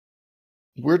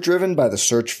We're driven by the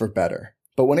search for better.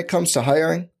 But when it comes to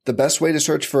hiring, the best way to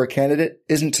search for a candidate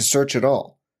isn't to search at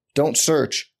all. Don't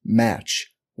search,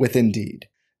 match with Indeed.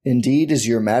 Indeed is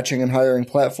your matching and hiring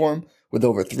platform with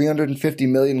over 350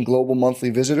 million global monthly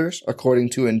visitors,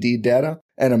 according to Indeed data,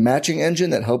 and a matching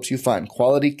engine that helps you find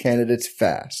quality candidates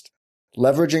fast.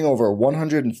 Leveraging over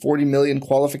 140 million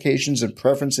qualifications and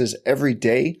preferences every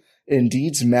day,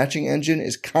 Indeed's matching engine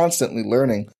is constantly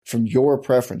learning from your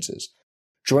preferences.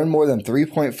 Join more than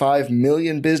 3.5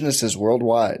 million businesses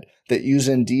worldwide that use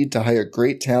Indeed to hire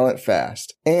great talent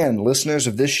fast. And listeners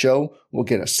of this show will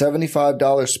get a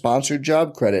 $75 sponsored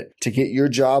job credit to get your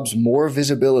jobs more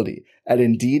visibility at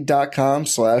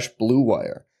Indeed.com/Blue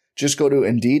Wire. Just go to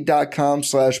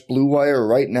Indeed.com/Blue Wire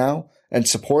right now and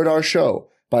support our show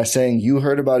by saying you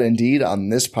heard about Indeed on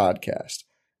this podcast.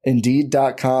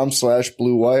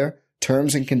 Indeed.com/Blue Wire.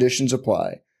 Terms and conditions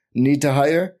apply. Need to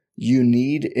hire? You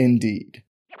need Indeed.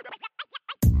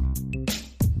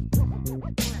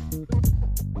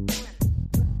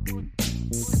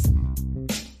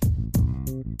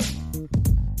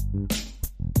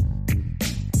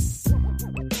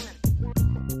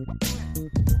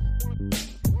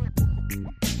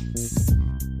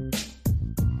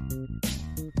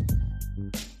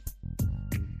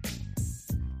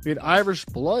 We had Irish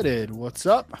Blooded. What's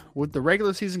up? With the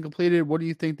regular season completed, what do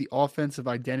you think the offensive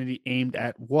identity aimed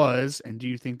at was, and do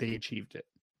you think they achieved it?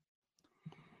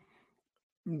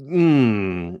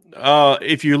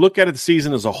 If you look at it, the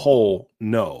season as a whole,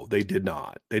 no, they did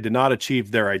not. They did not achieve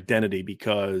their identity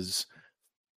because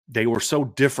they were so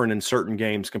different in certain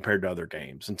games compared to other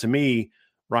games. And to me,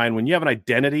 Ryan, when you have an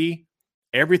identity,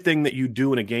 everything that you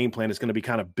do in a game plan is going to be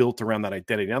kind of built around that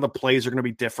identity. Now the plays are going to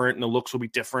be different and the looks will be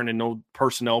different and no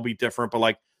personnel will be different, but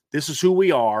like, this is who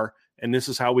we are and this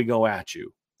is how we go at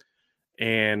you.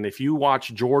 And if you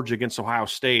watch Georgia against Ohio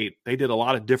State, they did a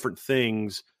lot of different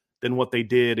things than what they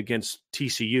did against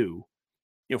TCU, you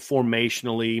know,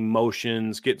 formationally,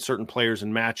 motions, get certain players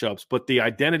in matchups, but the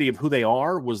identity of who they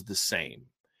are was the same.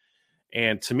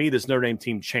 And to me, this Notre Dame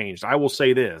team changed. I will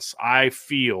say this, I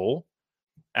feel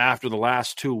after the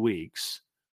last 2 weeks,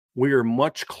 we are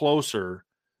much closer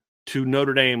to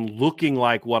Notre Dame looking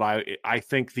like what I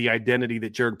think the identity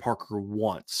that Jared Parker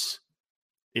wants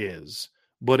is.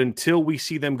 But until we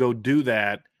see them go do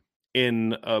that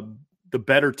in the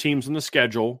better teams in the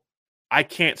schedule, I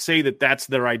can't say that that's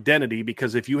their identity,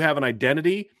 because if you have an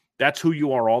identity, that's who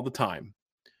you are all the time.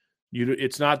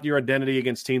 It's not your identity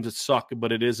against teams that suck,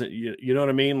 but it isn't. You know what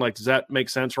I mean? Like, does that make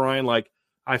sense, Ryan? Like,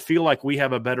 I feel like we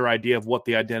have a better idea of what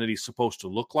the identity is supposed to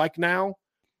look like now.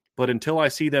 But until I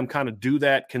see them kind of do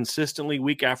that consistently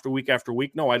week after week after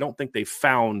week, no, I don't think they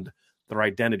found their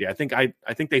identity. I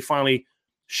think they finally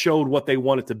showed what they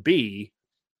wanted to be,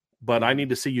 but I need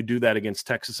to see you do that against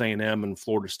Texas A&M and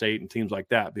Florida State and teams like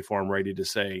that before I'm ready to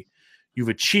say you've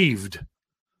achieved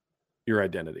your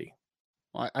identity.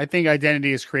 I think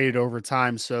identity is created over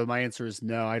time. So my answer is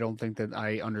no. I don't think that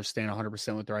I understand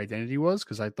 100% what their identity was,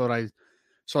 because I thought I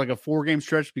saw like a 4-game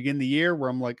stretch begin the year where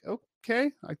I'm like,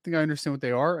 okay, I think I understand what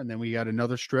they are. And then we got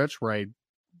another stretch where I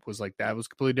was like, that was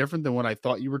completely different than what I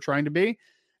thought you were trying to be.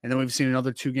 And then we've seen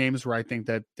another 2 games where I think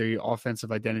that the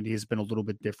offensive identity has been a little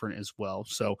bit different as well.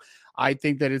 So I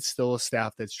think that it's still a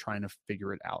staff that's trying to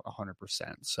figure it out 100%.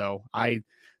 So I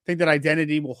think that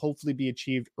identity will hopefully be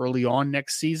achieved early on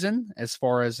next season, as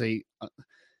far as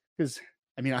because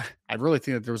I mean, I really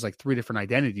think that there was like 3 different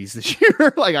identities this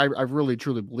year. Like I really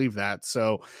truly believe that.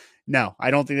 So no, I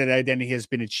don't think that identity has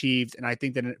been achieved. And I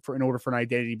think that in order for an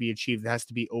identity to be achieved, it has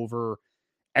to be over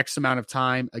X amount of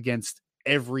time against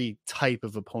every type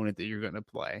of opponent that you're going to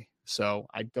play. So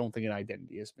I don't think an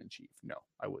identity has been achieved. No,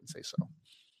 I wouldn't say so.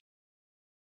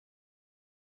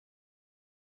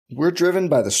 We're driven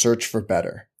by the search for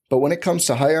better. But when it comes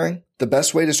to hiring, the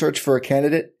best way to search for a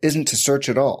candidate isn't to search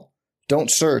at all. Don't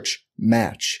search,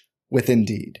 match with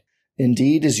Indeed.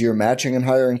 Indeed is your matching and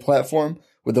hiring platform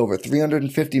with over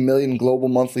 350 million global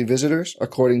monthly visitors,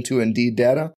 according to Indeed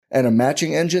data, and a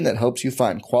matching engine that helps you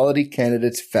find quality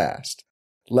candidates fast.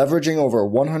 Leveraging over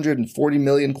 140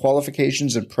 million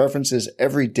qualifications and preferences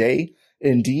every day,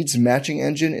 Indeed's matching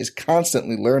engine is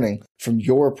constantly learning from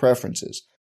your preferences.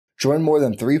 Join more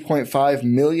than 3.5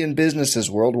 million businesses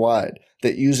worldwide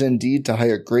that use Indeed to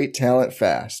hire great talent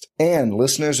fast. And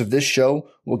listeners of this show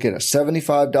will get a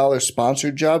 $75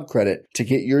 sponsored job credit to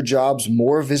get your jobs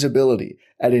more visibility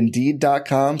at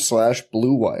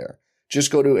Indeed.com/Blue Wire.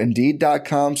 Just go to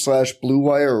Indeed.com/Blue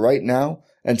Wire right now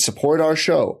and support our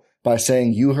show by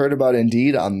saying you heard about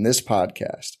Indeed on this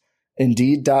podcast.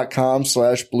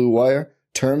 Indeed.com/Blue Wire.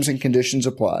 Terms and conditions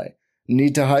apply.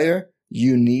 Need to hire?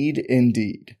 You need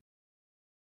Indeed.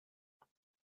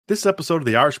 This episode of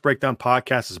the Irish Breakdown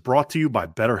Podcast is brought to you by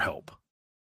BetterHelp.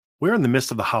 We're in the midst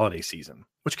of the holiday season,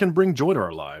 which can bring joy to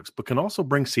our lives, but can also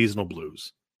bring seasonal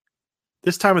blues.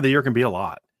 This time of the year can be a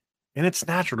lot, and it's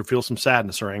natural to feel some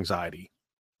sadness or anxiety.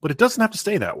 But it doesn't have to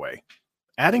stay that way.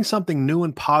 Adding something new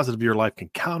and positive to your life can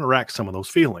counteract some of those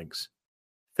feelings.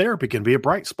 Therapy can be a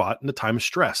bright spot in a time of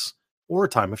stress or a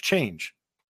time of change.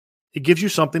 It gives you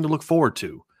something to look forward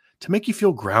to make you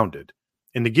feel grounded,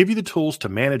 and to give you the tools to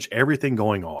manage everything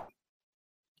going on.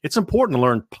 It's important to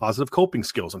learn positive coping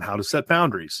skills and how to set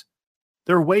boundaries.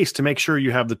 There are ways to make sure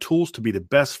you have the tools to be the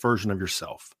best version of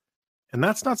yourself. And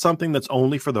that's not something that's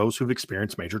only for those who've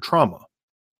experienced major trauma.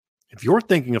 If you're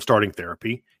thinking of starting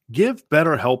therapy, give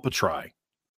BetterHelp a try.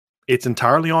 It's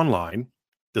entirely online,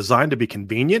 designed to be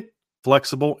convenient,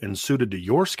 flexible, and suited to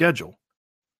your schedule.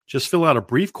 Just fill out a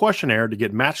brief questionnaire to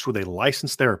get matched with a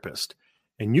licensed therapist,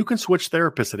 and you can switch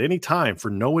therapists at any time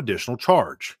for no additional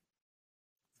charge.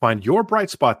 Find your bright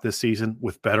spot this season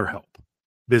with BetterHelp.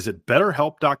 Visit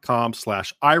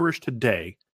betterhelp.com/Irish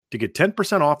today to get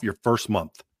 10% off your first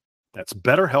month. That's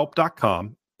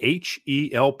betterhelp.com,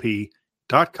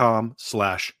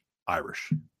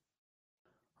 HELP.com/Irish.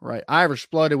 Right. Irish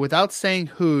blooded. Without saying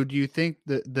who, do you think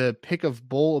the pick of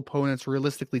bowl opponents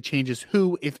realistically changes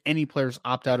who, if any, players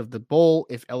opt out of the bowl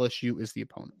if LSU is the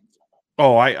opponent?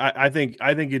 Oh, I think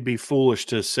it'd be foolish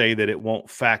to say that it won't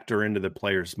factor into the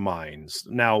players' minds.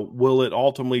 Now, will it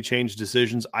ultimately change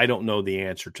decisions? I don't know the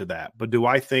answer to that. But do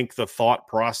I think the thought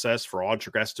process for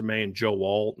Audric Estime and Joe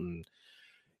Alt and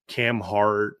Cam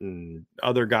Hart and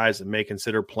other guys that may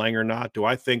consider playing or not, do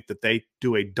I think that they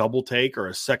do a double take or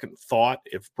a second thought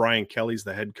if Brian Kelly's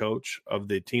the head coach of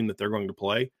the team that they're going to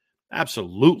play?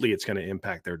 Absolutely, it's going to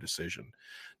impact their decision.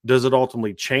 Does it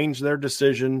ultimately change their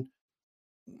decision?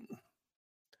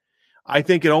 I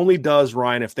think it only does,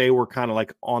 Ryan, if they were kind of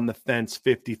like on the fence,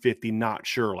 50-50, not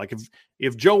sure. Like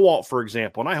if Joe Alt, for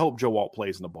example, and I hope Joe Alt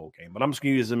plays in the bowl game, but I'm just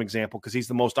going to use him as an example because he's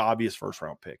the most obvious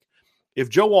first-round pick. If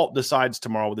Joe Alt decides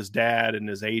tomorrow with his dad and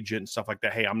his agent and stuff like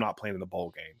that, hey, I'm not playing in the bowl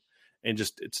game, and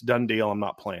just it's a done deal, I'm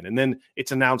not playing. And then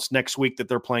it's announced next week that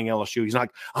they're playing LSU. He's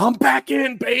like, I'm back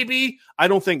in, baby. I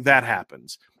don't think that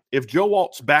happens. If Joe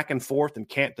Alt's back and forth and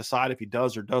can't decide if he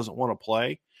does or doesn't want to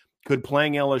play, could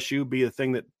playing LSU be a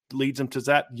thing that leads him to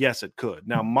that? Yes, it could.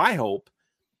 Now, my hope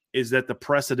is that the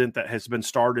precedent that has been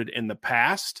started in the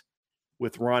past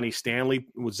with Ronnie Stanley,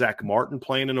 with Zach Martin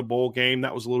playing in a bowl game,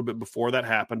 that was a little bit before that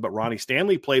happened, but Ronnie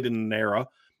Stanley played in an era,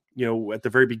 at the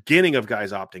very beginning of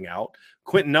guys opting out.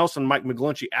 Quentin Nelson, Mike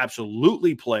McGlinchey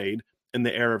absolutely played in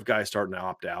the era of guys starting to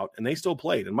opt out, and they still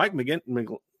played. And Mike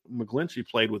McGlinchey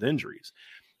played with injuries.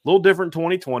 A little different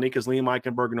 2020 because Liam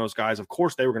Eichenberg and those guys, of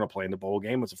course, they were going to play in the bowl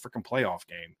game. It's a freaking playoff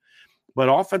game. But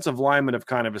offensive linemen have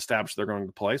kind of established they're going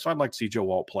to play, so I'd like to see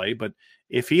Joe Alt play. But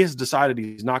if he has decided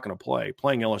he's not going to play,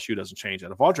 playing LSU doesn't change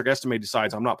that. If Audric Estime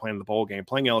decides I'm not playing in the bowl game,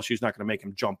 playing LSU is not going to make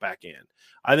him jump back in.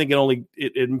 I think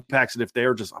it impacts it if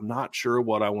they're just, I'm not sure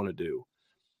what I want to do.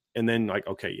 And then like,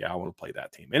 okay, yeah, I want to play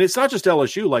that team. And it's not just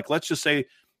LSU. Like, let's just say,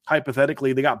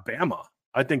 hypothetically, they got Bama.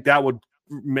 I think that would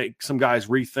make some guys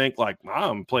rethink, like, I'm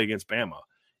going to play against Bama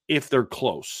if they're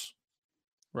close.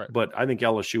 Right. But I think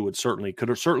LSU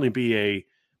could certainly be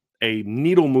a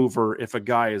needle mover if a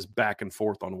guy is back and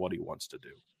forth on what he wants to do.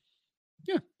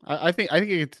 Yeah, I think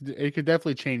it could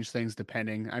definitely change things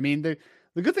depending. I mean, the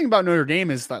good thing about Notre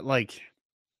Dame is that like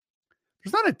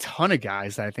there's not a ton of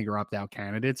guys that I think are opt-out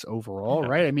candidates overall,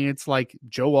 right? I mean, it's like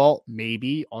Joe Alt,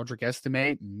 maybe, Audric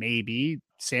Estime, maybe,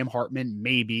 Sam Hartman,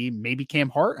 maybe Cam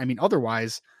Hart. I mean,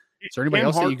 otherwise, is there anybody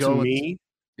else that you go with?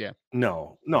 Yeah.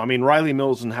 No. I mean, Riley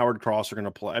Mills and Howard Cross are going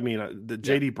to play. I mean, the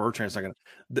JD Bertrand's not going to.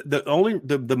 The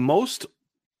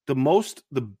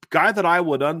guy that I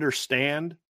would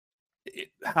understand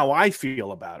how I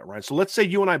feel about it, right? So let's say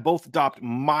you and I both adopt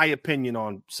my opinion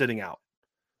on sitting out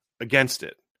against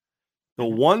it. The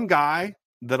one guy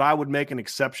that I would make an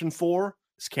exception for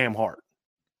is Cam Hart.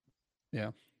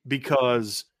 Yeah.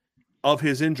 Because of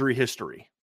his injury history.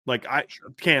 Like,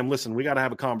 Cam, listen, we got to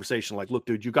have a conversation. Like, look,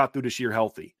 dude, you got through this year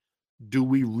healthy. Do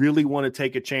we really want to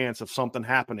take a chance of something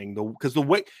happening? Because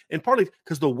partly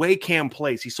because the way Cam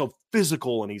plays, he's so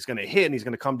physical and he's going to hit and he's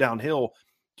going to come downhill.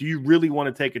 Do you really want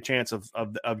to take a chance of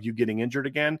you getting injured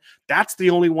again? That's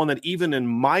the only one that even in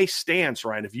my stance,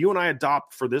 right? If you and I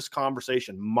adopt for this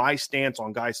conversation, my stance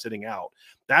on guys sitting out,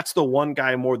 that's the one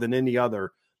guy more than any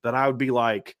other that I would be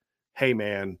like, hey,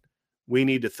 man, we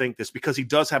need to think this because he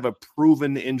does have a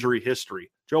proven injury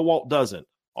history. Joe Alt doesn't.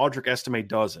 Audric Estime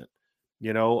doesn't.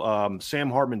 Sam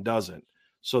Hartman doesn't.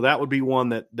 So that would be one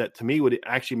that to me would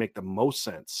actually make the most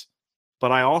sense.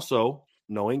 But I also,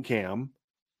 knowing Cam,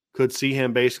 could see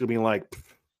him basically being like,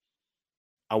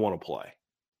 I want to play.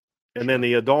 And then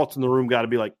the adults in the room got to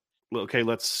be like, okay,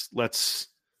 let's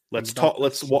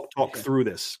talk through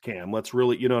this, Cam. Let's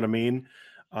really, you know what I mean?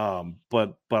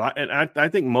 But I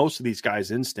think most of these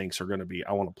guys' instincts are going to be,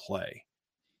 I want to play.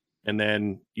 And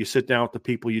then you sit down with the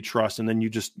people you trust, and then you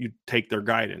take their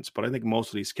guidance. But I think most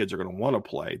of these kids are going to want to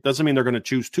play. Doesn't mean they're going to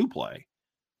choose to play.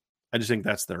 I just think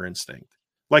that's their instinct.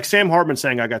 Like Sam Hartman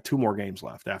saying, I got 2 more games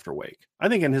left after Wake. I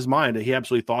think in his mind, he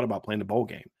absolutely thought about playing the bowl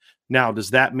game. Now,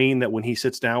 does that mean that when he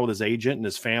sits down with his agent and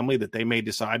his family that they may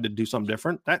decide to do something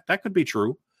different? That could be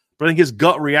true. But I think his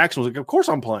gut reaction was like, of course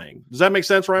I'm playing. Does that make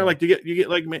sense, Ryan? Like you get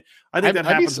like me. I think that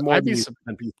happens more than people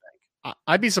think.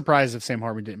 I'd be surprised if Sam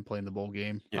Hartman didn't play in the bowl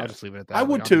game. Yeah. I'll just leave it at that. I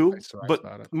would too.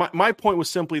 But my point was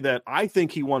simply that I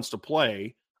think he wants to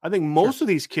play. I think most of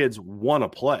these kids want to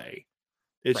play.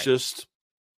 It's just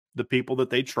the people that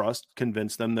they trust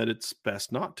convince them that it's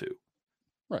best not to.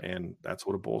 Right. And that's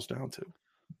what it boils down to.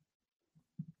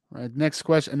 All right, next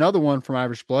question. Another one from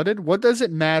Irish Blooded. What does it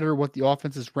matter what the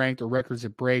offense is ranked or records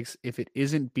it breaks if it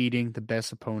isn't beating the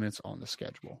best opponents on the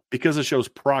schedule? Because it shows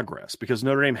progress. Because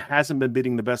Notre Dame hasn't been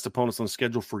beating the best opponents on the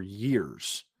schedule for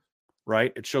years,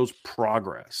 right? It shows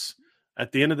progress.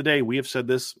 At the end of the day, we have said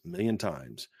this a million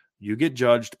times. You get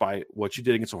judged by what you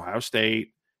did against Ohio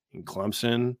State and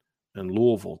Clemson and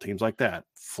Louisville, teams like that,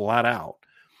 flat out.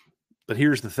 But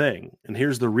here's the thing, and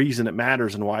here's the reason it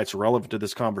matters and why it's relevant to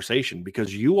this conversation,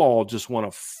 because you all just want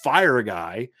to fire a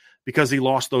guy because he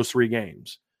lost those 3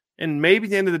 games. And maybe at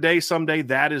the end of the day, someday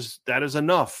that is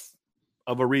enough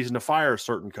of a reason to fire a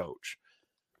certain coach.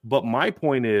 But my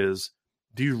point is,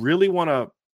 do you really want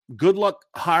to – good luck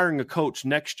hiring a coach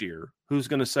next year who's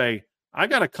going to say, I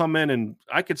got to come in and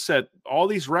I could set all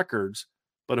these records,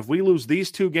 but if we lose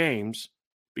these 2 games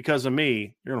because of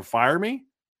me, you're going to fire me?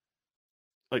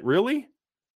 Like, really?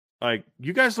 Like,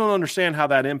 you guys don't understand how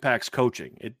that impacts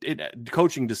coaching. It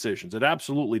coaching decisions. It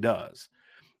absolutely does.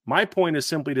 My point is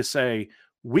simply to say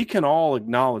we can all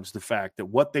acknowledge the fact that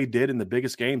what they did in the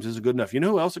biggest games isn't good enough. You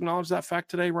know who else acknowledged that fact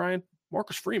today, Ryan?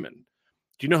 Marcus Freeman.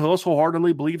 Do you know who else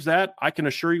wholeheartedly believes that? I can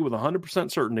assure you with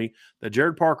 100% certainty that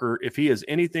Jared Parker, if he is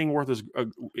anything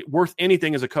worth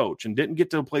anything as a coach and didn't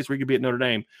get to a place where he could be at Notre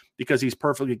Dame because he's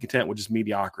perfectly content with just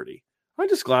mediocrity, I'm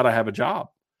just glad I have a job.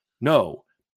 No.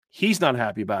 He's not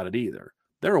happy about it either.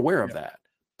 They're aware of that.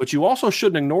 But you also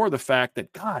shouldn't ignore the fact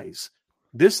that, guys,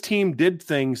 this team did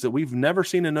things that we've never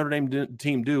seen a Notre Dame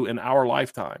team do in our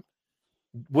lifetime.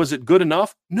 Was it good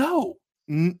enough? No.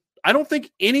 I don't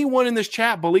think anyone in this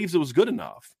chat believes it was good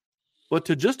enough. But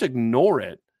to just ignore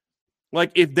it,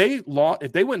 like if they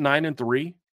went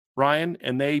 9-3, Ryan,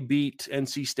 and they beat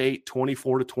NC State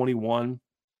 24-21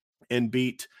 and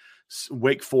beat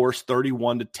Wake Forest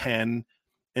 31-10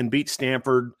 and beat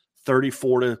Stanford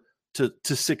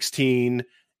 34-16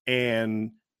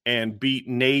 and beat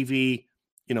Navy,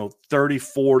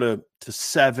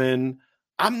 34-7.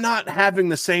 I'm not having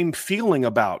the same feeling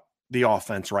about the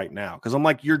offense right now because I'm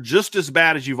like, you're just as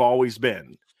bad as you've always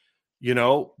been,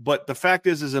 But the fact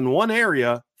is in one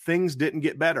area, things didn't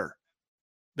get better.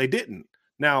 They didn't.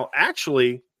 Now,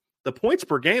 actually, the points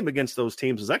per game against those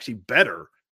teams is actually better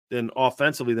than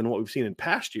offensively than what we've seen in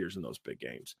past years in those big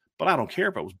games. But I don't care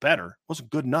if it was better. It wasn't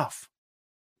good enough.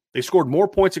 They scored more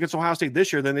points against Ohio State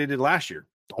this year than they did last year.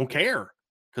 Don't care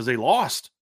because they lost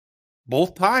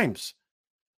both times.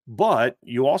 But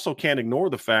you also can't ignore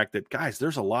the fact that, guys,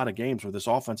 there's a lot of games where this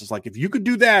offense is like, if you could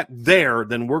do that there,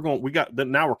 then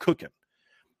now we're cooking.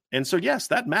 And so, yes,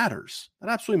 that matters. That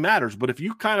absolutely matters. But if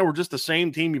you kind of were just the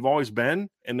same team you've always been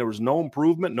and there was no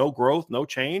improvement, no growth, no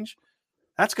change,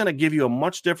 that's going to give you a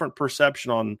much different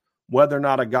perception on whether or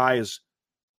not a guy is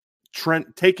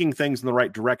taking things in the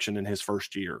right direction in his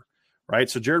first year, right?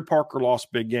 So Jared Parker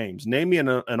lost big games. Name me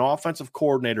an offensive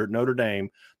coordinator at Notre Dame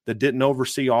that didn't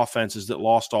oversee offenses that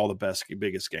lost all the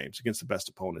biggest games against the best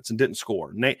opponents and didn't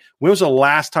score. When was the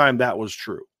last time that was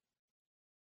true?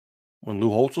 When Lou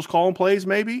Holtz was calling plays,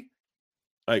 maybe?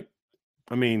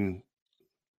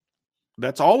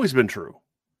 That's always been true.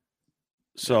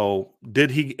 So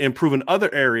did he improve in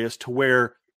other areas to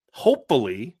where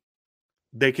hopefully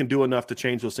they can do enough to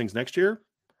change those things next year?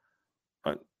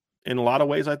 In a lot of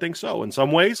ways, I think so. In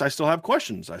some ways, I still have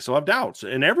questions. I still have doubts,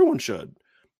 and everyone should.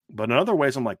 But in other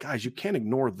ways, I'm like, guys, you can't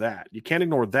ignore that. You can't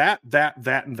ignore that,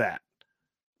 and that.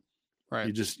 Right.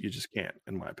 You just can't,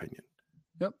 in my opinion.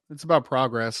 Yep. It's about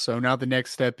progress. So now the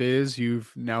next step is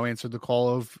you've now answered the call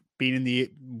of beating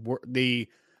the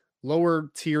lower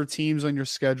tier teams on your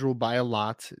schedule by a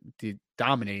lot,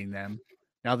 dominating them.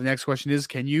 Now the next question is,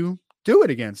 can you do it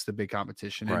against the big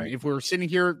competition? Right. And if we're sitting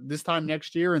here this time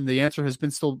next year and the answer has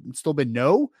been still been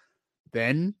no,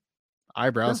 then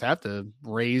eyebrows Sure. have to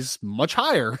raise much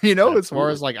higher, as far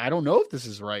Absolutely. as like, I don't know if this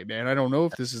is right, man. I don't know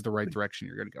if this is the right direction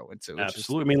you're going to go into. It's just,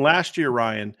 Absolutely. I mean, last year,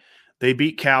 Ryan, they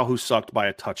beat Cal, who sucked, by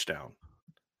a touchdown.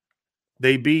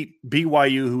 They beat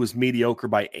BYU, who was mediocre,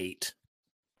 by 8.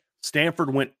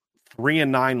 Stanford went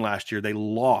 3-9 last year. They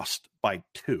lost by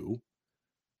 2.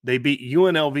 They beat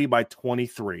UNLV by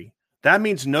 23. That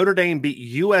means Notre Dame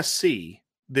beat USC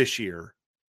this year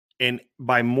and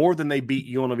by more than they beat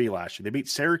UNLV last year. They beat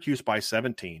Syracuse by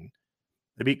 17.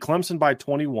 They beat Clemson by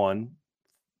 21.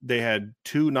 They had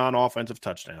 2 non-offensive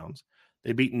touchdowns.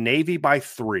 They beat Navy by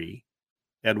 3.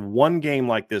 They had one game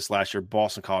like this last year,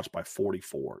 Boston College by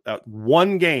 44.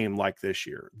 One game like this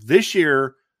year. This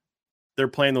year, they're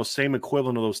playing those same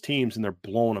equivalent of those teams, and they're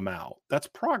blowing them out. That's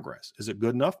progress. Is it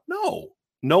good enough? No.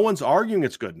 No one's arguing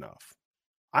it's good enough.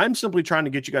 I'm simply trying to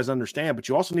get you guys to understand, but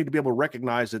you also need to be able to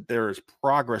recognize that there is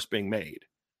progress being made.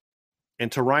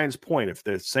 And to Ryan's point, if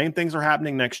the same things are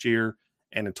happening next year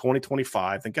and in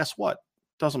 2025, then guess what?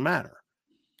 It doesn't matter.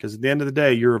 Because at the end of the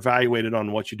day, you're evaluated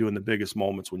on what you do in the biggest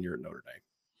moments when you're at Notre Dame.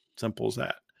 Simple as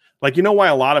that. Like, you know why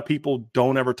a lot of people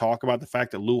don't ever talk about the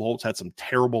fact that Lou Holtz had some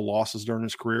terrible losses during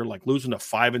his career, like losing to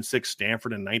 5-6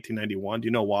 Stanford in 1991? Do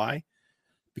you know why?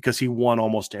 Because he won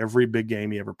almost every big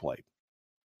game he ever played.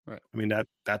 right. I mean,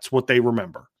 that's what they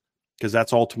remember, because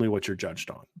that's ultimately what you're judged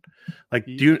on. Like,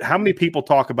 how many people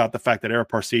talk about the fact that Eric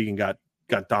Parsegian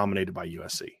got dominated by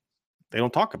USC? They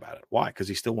don't talk about it. Why? Because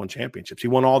he still won championships. He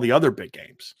won all the other big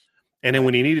games. And then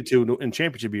when he needed to in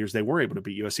championship years, they were able to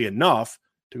beat USC enough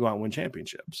to go out and win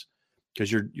championships,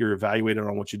 because you're evaluated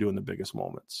on what you do in the biggest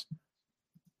moments.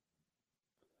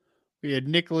 We had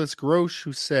Nicholas Grosh,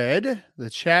 who said the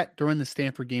chat during the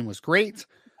Stanford game was great.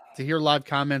 To hear live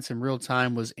comments in real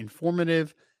time was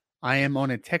informative. I am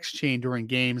on a text chain during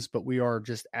games, but we are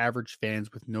just average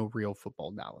fans with no real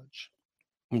football knowledge.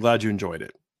 I'm glad you enjoyed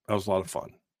it. That was a lot of fun.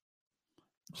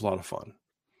 It was a lot of fun.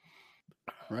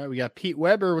 All right, we got Pete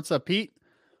Weber. What's up, Pete?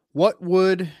 What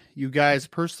would you guys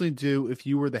personally do if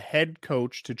you were the head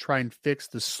coach to try and fix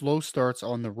the slow starts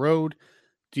on the road?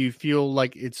 Do you feel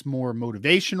like it's more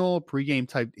motivational, pregame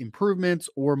type improvements,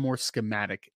 or more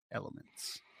schematic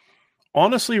elements?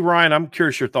 Honestly, Ryan, I'm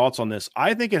curious your thoughts on this.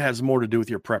 I think it has more to do with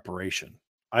your preparation.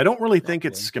 I don't really think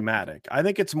it's schematic. I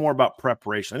think it's more about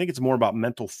preparation. I think it's more about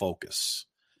mental focus.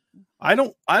 I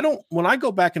don't when I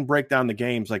go back and break down the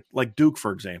games, like Duke,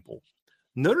 for example,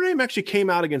 Notre Dame actually came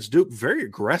out against Duke very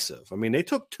aggressive. I mean, they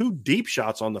took 2 deep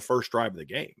shots on the first drive of the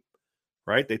game,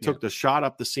 right? They took the shot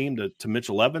up the seam to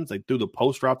Mitchell Evans. They threw the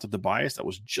post route to Tobias that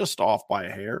was just off by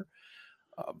a hair.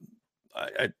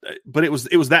 But it was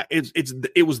the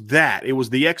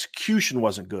execution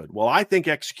wasn't good. Well, I think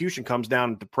execution comes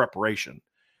down to preparation.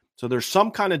 So there's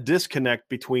some kind of disconnect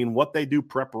between what they do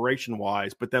preparation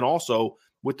wise, but then also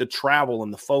with the travel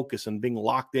and the focus and being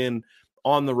locked in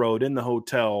on the road, in the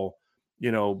hotel,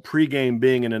 pregame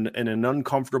being in an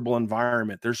uncomfortable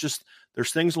environment. There's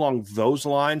things along those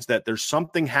lines that there's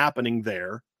something happening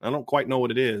there. I don't quite know what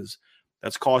it is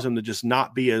that's causing them to just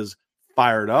not be as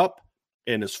fired up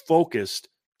and as focused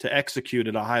to execute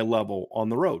at a high level on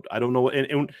the road. I don't know.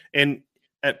 And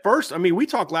at first, I mean, we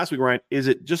talked last week, Ryan, is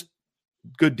it just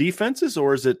good defenses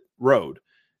or is it road?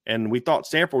 And we thought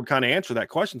Stanford would kind of answer that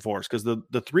question for us, because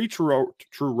the 3 true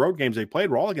road games they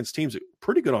played were all against teams that were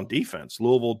pretty good on defense: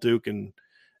 Louisville, Duke, and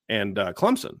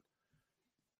Clemson.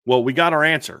 Well, we got our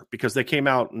answer, because they came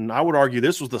out, and I would argue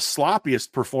this was the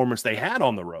sloppiest performance they had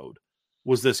on the road,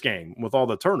 was this game, with all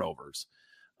the turnovers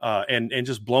and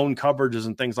just blown coverages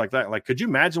and things like that. Like, could you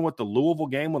imagine what the Louisville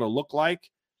game would have looked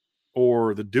like,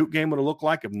 or the Duke game would have looked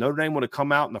like, if Notre Dame would have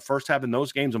come out in the first half in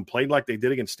those games and played like they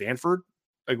did against Stanford?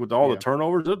 Like, with all the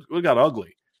turnovers, it got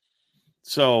ugly.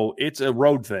 So it's a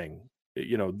road thing.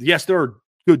 Yes, there are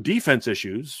good defense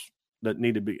issues that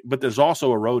need to be, but there's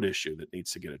also a road issue that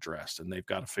needs to get addressed, and they've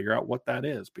got to figure out what that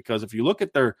is. Because if you look at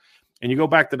and you go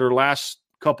back to their last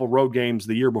couple road games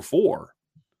the year before,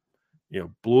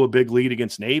 blew a big lead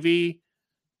against Navy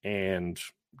and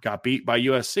got beat by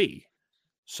USC.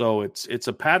 So it's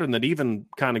a pattern that even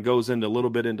kind of goes into a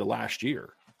little bit into last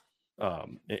year.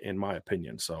 In my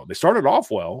opinion. So they started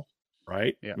off well,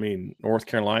 right? Yeah. I mean, North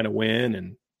Carolina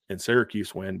win and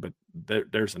Syracuse win, but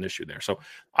there's an issue there. So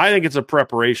I think it's a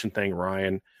preparation thing,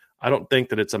 Ryan. I don't think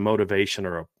that it's a motivation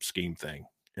or a scheme thing,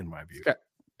 in my view.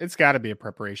 It's got to be a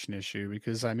preparation issue,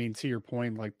 because, I mean, to your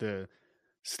point, like the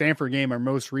Stanford game, our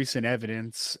most recent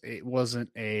evidence, it wasn't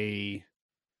a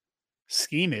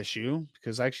scheme issue,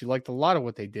 because I actually liked a lot of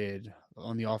what they did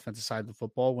on the offensive side of the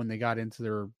football when they got into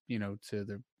their,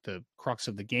 to the crux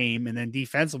of the game. And then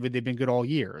defensively, they've been good all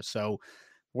year. So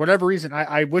whatever reason,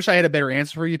 I wish I had a better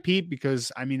answer for you, Pete,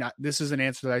 because I mean, this is an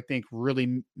answer that I think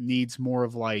really needs more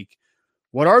of like,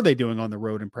 what are they doing on the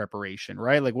road in preparation,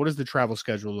 right? Like, what does the travel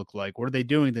schedule look like? What are they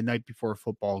doing the night before a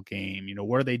football game?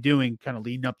 What are they doing kind of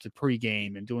leading up to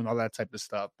pregame and doing all that type of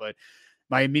stuff? But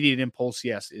my immediate impulse,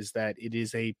 yes, is that it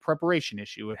is a preparation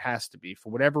issue. It has to be.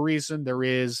 For whatever reason, there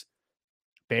is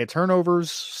bad turnovers,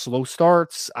 slow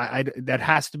starts. That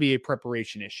has to be a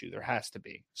preparation issue. There has to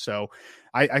be. So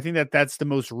I think that that's the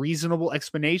most reasonable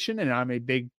explanation. And I'm a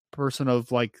big person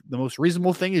of like the most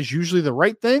reasonable thing is usually the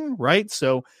right thing, right?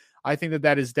 So I think that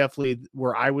that is definitely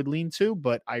where I would lean to.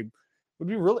 But I would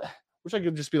be really wish I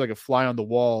could just be like a fly on the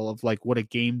wall of like what a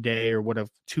game day or what a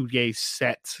 2-day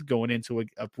set going into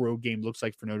a road game looks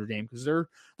like for Notre Dame, because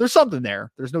there's something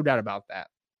there. There's no doubt about that.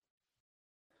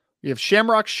 We have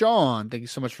Shamrock Sean. Thank you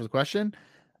so much for the question.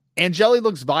 Angeli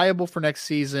looks viable for next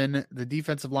season. The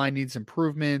defensive line needs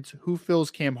improvement. Who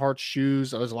fills Cam Hart's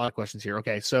shoes? Oh, there's a lot of questions here.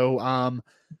 Okay, so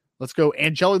let's go.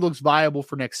 Angeli looks viable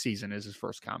for next season is his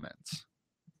first comments.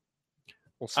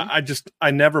 We'll see. I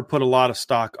never put a lot of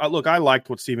stock. Look, I liked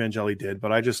what Steve Angeli did,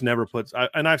 but I just never put,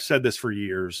 and I've said this for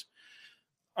years,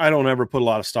 I don't ever put a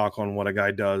lot of stock on what a guy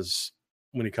does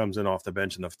when he comes in off the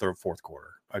bench in the third, fourth quarter.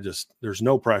 There's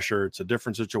no pressure. It's a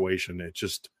different situation.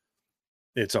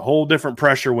 It's a whole different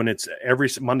pressure when it's every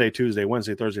Monday, Tuesday,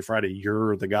 Wednesday, Thursday, Friday.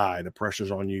 You're the guy. The pressure's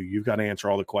on you. You've got to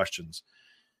answer all the questions.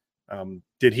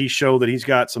 Did he show that he's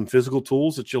got some physical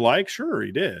tools that you like? Sure,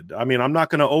 he did. I mean, I'm not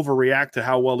going to overreact to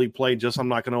how well he played. I'm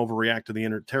not going to overreact to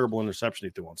the terrible interception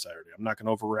he threw on Saturday. I'm not going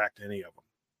to overreact to any of them.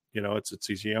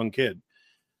 He's a young kid.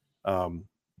 I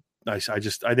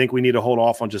think we need to hold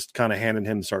off on just kind of handing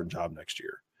him the starting job next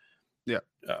year. Yeah.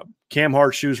 Cam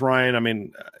Hart shoes, Ryan. I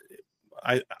mean,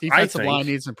 defensive line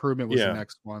needs improvement was the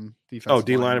next one.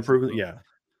 D-line improvement. Yeah.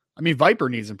 I mean, Viper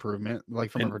needs improvement,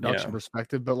 like from a production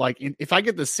perspective, but like if I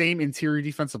get the same interior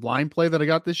defensive line play that I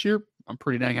got this year, I'm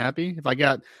pretty dang happy. If I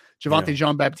got Javonte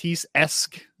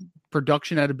Jean-Baptiste-esque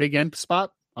production at a big end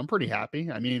spot, I'm pretty happy.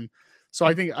 I mean, so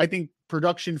I think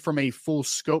production from a full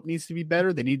scope needs to be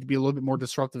better. They need to be a little bit more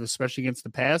disruptive, especially against the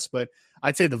pass. But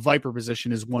I'd say the Viper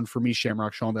position is one for me,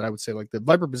 Shamrock Sean, that I would say like the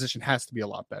Viper position has to be a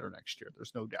lot better next year.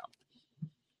 There's no doubt.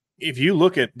 If you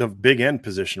look at the big end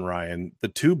position, Ryan, the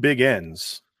two big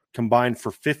ends combined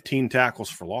for 15 tackles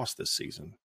for loss this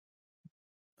season.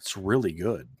 It's really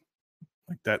good.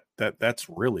 Like that's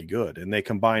really good. And they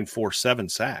combined for 7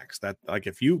 sacks. That, like,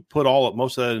 if you put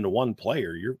most of that into one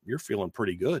player, you're feeling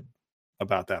pretty good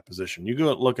about that position. You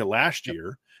go look at last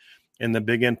year, and the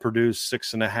big end produced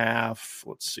 6.5.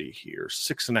 Let's see here,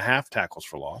 6.5 tackles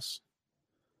for loss,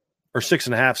 or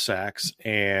 6.5 sacks,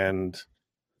 and let's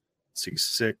see,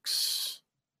 6.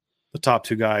 The top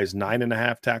 2 guys,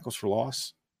 9.5 tackles for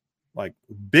loss. Like,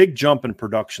 big jump in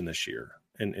production this year,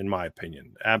 in my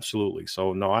opinion. Absolutely.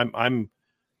 So no,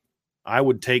 I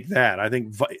would take that. I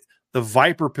think the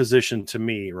Viper position, to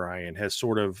me, Ryan, has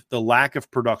sort of, the lack of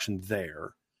production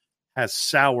there has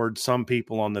soured some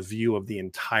people on the view of the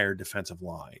entire defensive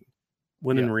line,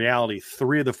 when in reality,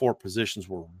 3 of the 4 positions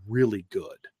were really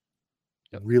good.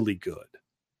 Really good.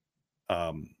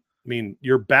 I mean,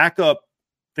 your backup,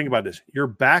 think about this, your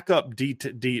backup D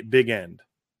big end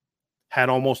had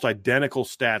almost identical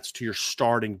stats to your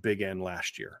starting big end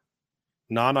last year.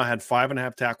 Nana had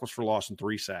 5.5 tackles for loss and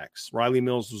 3 sacks. Riley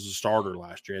Mills was a starter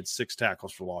last year. Had 6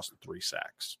 tackles for loss and 3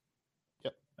 sacks.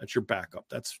 Yep. That's your backup.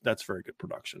 That's very good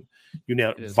production.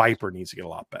 Viper needs to get a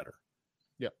lot better.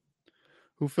 Yep.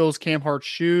 Who fills Cam Hart's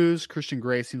shoes? Christian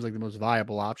Gray seems like the most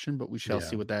viable option, but we shall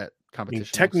see what that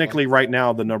competition technically right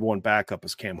now, the number 1 backup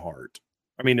is Cam Hart.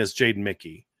 I mean, it's Jaden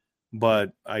Mickey.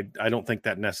 But I don't think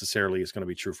that necessarily is going to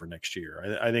be true for next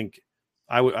year. I think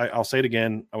I'll say it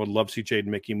again. I would love to see Jaden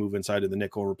Mickey move inside of the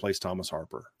nickel, replace Thomas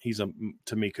Harper.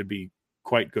 To me, could be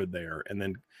quite good there. And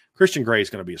then Christian Gray is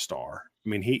going to be a star. I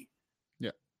mean,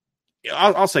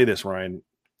 I'll say this, Ryan.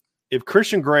 If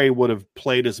Christian Gray would have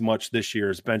played as much this year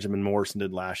as Benjamin Morrison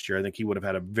did last year, I think he would have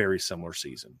had a very similar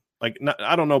season. Like,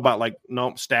 I don't know about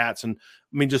stats. And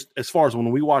I mean, just as far as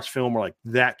when we watch film, we're like,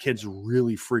 that kid's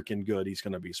really freaking good. He's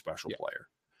going to be a special player.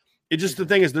 It just, the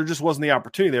thing is, there just wasn't the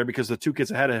opportunity there because the 2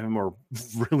 kids ahead of him are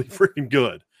really freaking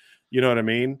good. You know what I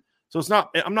mean? So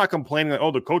I'm not complaining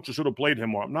that, the coaches should have played him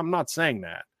more. I'm not saying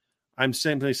that. I'm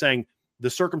simply saying the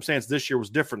circumstance this year was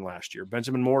different last year.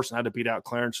 Benjamin Morrison had to beat out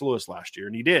Clarence Lewis last year,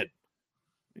 and he did.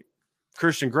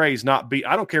 Christian Gray's not beat.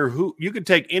 I don't care who. You could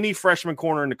take any freshman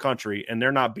corner in the country, and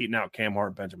they're not beating out Cam Hart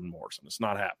and Benjamin Morrison. It's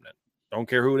not happening. Don't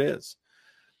care who it is.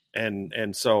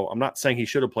 And so I'm not saying he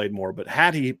should have played more, but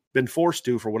had he been forced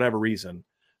to for whatever reason,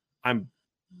 I'm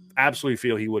absolutely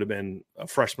feel he would have been a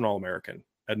freshman All-American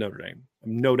at Notre Dame.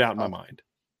 No doubt in my mind.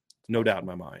 no doubt in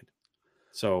my mind.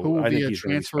 Who So will I be think a he's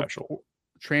going to be special.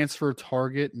 transfer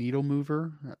target needle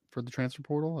mover for the transfer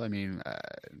portal? I mean,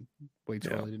 way too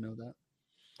early to know that.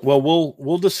 Well,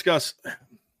 we'll discuss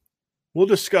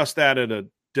that at a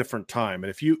different time.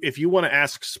 And if you want to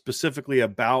ask specifically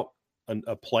about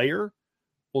a player,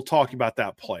 we'll talk about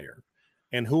that player.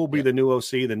 And who will be the new OC?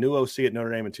 The new OC at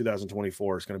Notre Dame in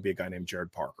 2024 is going to be a guy named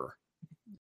Jared Parker.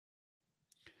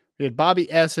 We had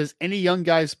Bobby S. says, any young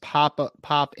guys pop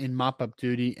in mop-up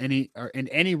duty?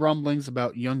 Any rumblings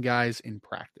about young guys in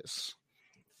practice?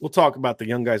 We'll talk about the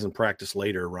young guys in practice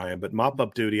later, Ryan. But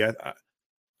mop-up duty, I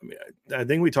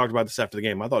think we talked about this after the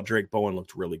game. I thought Drake Bowen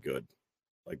looked really good.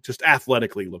 Like, just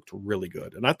athletically looked really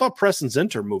good. And I thought Preston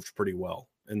Zinter moved pretty well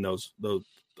in those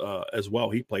as well.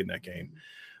 He played in that game.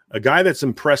 A guy that's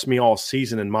impressed me all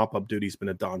season in mop-up duty has been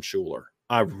a Don Schuler.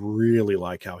 I really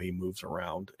like how he moves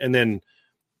around. And then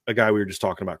a guy we were just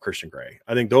talking about, Christian Gray.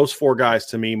 I think those four guys,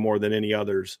 to me, more than any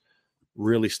others,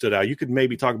 really stood out. You could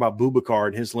maybe talk about Boubacar,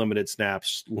 and his limited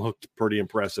snaps looked pretty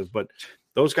impressive. But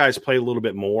those guys played a little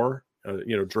bit more.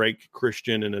 Drake,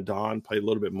 Christian, and Adon played a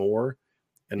little bit more.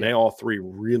 And they all three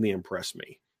really impressed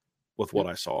me with what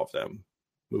I saw of them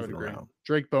moving around.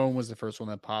 Drake Bowen was the first one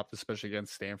that popped, especially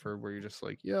against Stanford, where you're just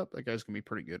like, yep, that guy's going to be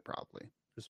pretty good probably.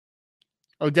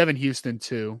 Devin Houston,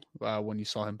 too, when you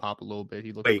saw him pop a little bit.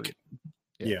 He looked fake. Pretty,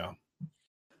 yeah.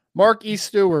 Mark E.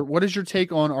 Stewart, what is your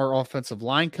take on our offensive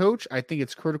line coach? I think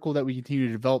it's critical that we continue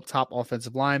to develop top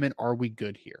offensive linemen. Are we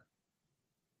good here?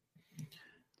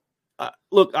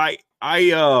 Look, I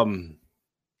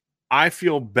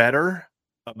feel better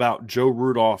about Joe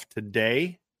Rudolph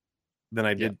today than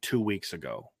I did 2 weeks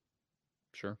ago.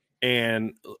 Sure.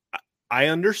 And I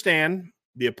understand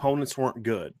the opponents weren't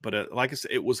good, but like I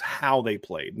said, it was how they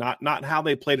played, not how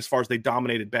they played as far as they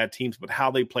dominated bad teams, but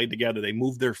how they played together. They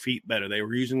moved their feet better. They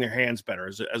were using their hands better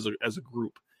as a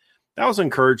group. That was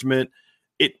encouragement.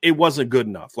 It wasn't good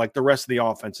enough. Like the rest of the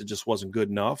offense, it just wasn't good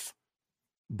enough.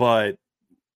 But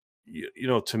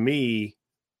to me,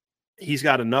 he's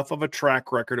got enough of a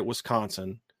track record at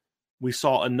Wisconsin. We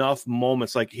saw enough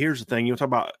moments. Like, here's the thing. You talk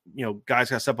about, guys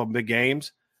got to step up in big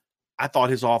games. I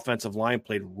thought his offensive line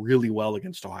played really well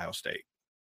against Ohio State.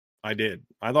 I did.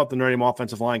 I thought the Notre Dame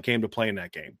offensive line came to play in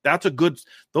that game.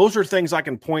 Those are things I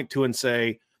can point to and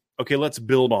say, okay, let's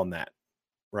build on that.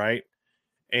 Right.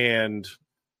 And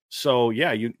so,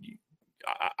 yeah,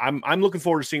 I'm looking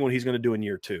forward to seeing what he's going to do in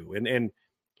year two. And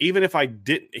even if I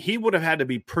did, he would have had to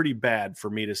be pretty bad for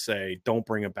me to say, don't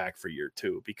bring him back for year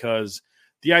two, because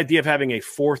the idea of having a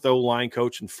fourth O-line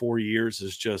coach in 4 years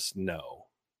is just no.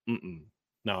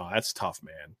 No, that's tough,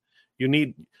 man. You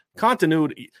need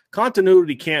continuity.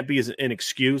 Continuity can't be an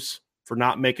excuse for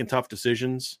not making tough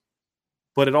decisions,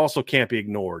 but it also can't be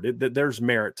ignored. There's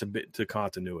merit to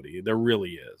continuity. There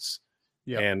really is.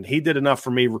 Yeah. And he did enough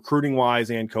for me recruiting-wise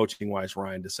and coaching-wise,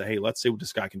 Ryan, to say, hey, let's see what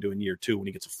this guy can do in year two when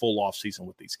he gets a full off season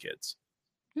with these kids.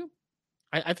 Yeah.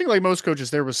 I think like most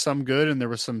coaches, there was some good and there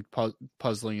was some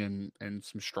puzzling and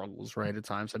some struggles, right, at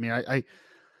times. I mean,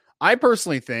 I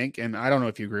personally think, and I don't know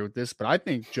if you agree with this, but I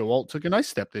think Joe Alt took a nice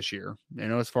step this year,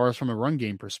 as far as from a run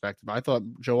game perspective. I thought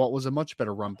Joe Alt was a much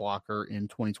better run blocker in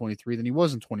 2023 than he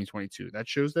was in 2022. That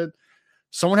shows that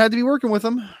someone had to be working with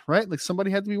him, right? Like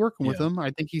somebody had to be working with him.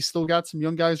 I think he's still got some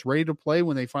young guys ready to play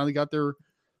when they finally got their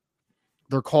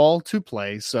call to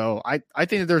play. So I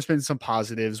think that there's been some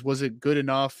positives. Was it good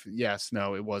enough? Yes.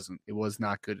 No, it wasn't. It was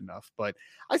not good enough. But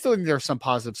I still think there are some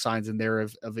positive signs in there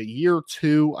of a year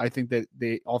two. I think that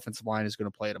the offensive line is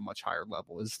going to play at a much higher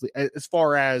level as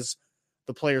far as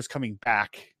the players coming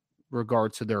back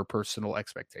regard to their personal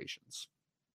expectations.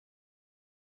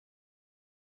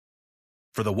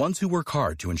 For the ones who work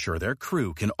hard to ensure their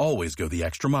crew can always go the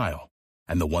extra mile,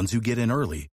 and the ones who get in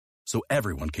early so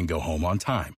everyone can go home on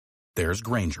time, there's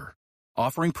Grainger,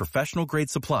 offering professional-grade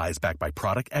supplies backed by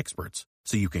product experts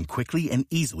so you can quickly and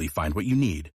easily find what you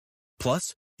need.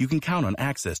 Plus, you can count on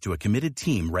access to a committed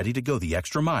team ready to go the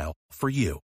extra mile for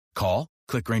you. Call,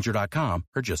 click Grainger.com,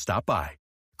 or just stop by.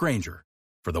 Grainger,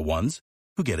 for the ones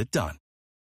who get it done.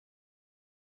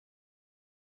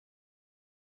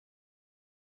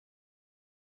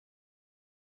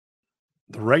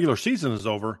 The regular season is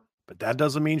over, but that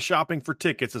doesn't mean shopping for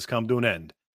tickets has come to an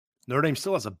end. Notre Dame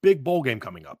still has a big bowl game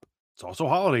coming up. It's also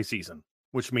holiday season,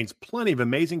 which means plenty of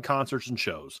amazing concerts and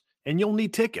shows, and you'll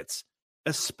need tickets,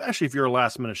 especially if you're a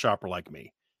last-minute shopper like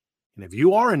me. And if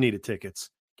you are in need of tickets,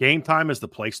 Game Time is the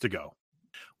place to go.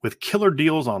 With killer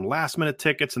deals on last-minute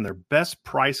tickets and their best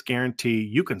price guarantee,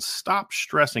 you can stop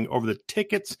stressing over the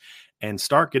tickets and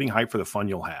start getting hyped for the fun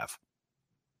you'll have.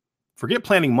 Forget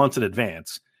planning months in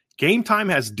advance. Game Time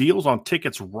has deals on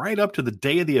tickets right up to the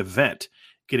day of the event.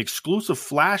 Get exclusive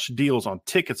flash deals on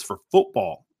tickets for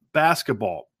football,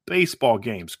 basketball, baseball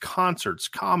games, concerts,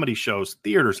 comedy shows,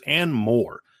 theaters, and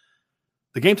more.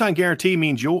 The Game Time Guarantee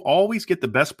means you'll always get the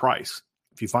best price.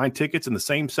 If you find tickets in the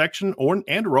same section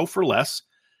and row for less,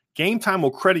 Game Time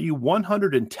will credit you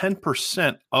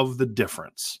 110% of the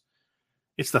difference.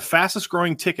 It's the fastest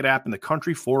growing ticket app in the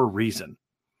country for a reason.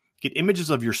 Get images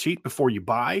of your seat before you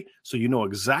buy so you know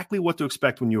exactly what to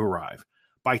expect when you arrive.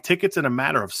 Buy tickets in a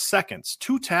matter of seconds,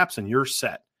 2 taps and you're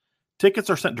set. Tickets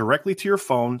are sent directly to your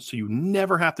phone so you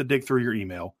never have to dig through your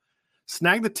email.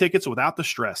 Snag the tickets without the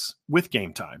stress with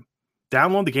Game Time.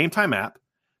 Download the Game Time app,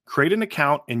 create an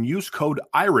account, and use code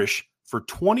IRISH for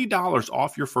 $20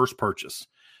 off your first purchase.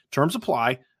 Terms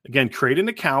apply. Again, create an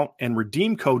account and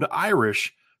redeem code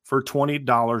IRISH for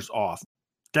 $20 off.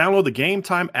 Download the Game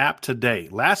Time app today.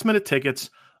 Last minute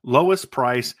tickets, lowest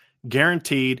price,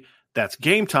 guaranteed. That's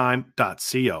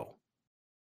gametime.co.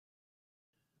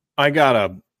 I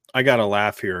got a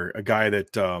laugh here. A guy in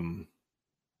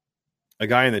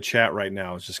the chat right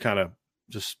now is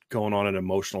just going on an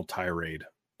emotional tirade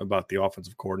about the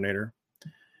offensive coordinator.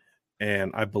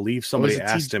 And I believe somebody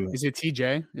asked him. Is it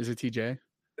TJ?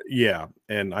 Yeah,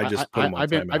 and I just put him on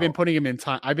timeout. I've been putting him in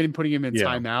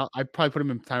timeout. I probably put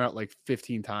him in timeout like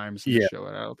 15 times in the show.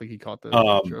 I don't think he caught the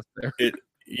joke there.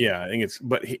 I think it's.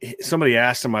 But somebody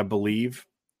asked him, I believe,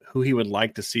 who he would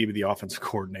like to see be the offensive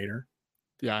coordinator.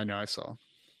 Yeah, I know. I saw.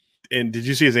 And did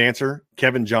you see his answer?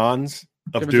 Kevin Johns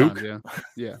of Duke. Johns,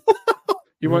 yeah.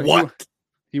 What?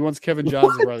 He wants Kevin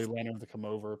Johns and Riley Leonard to come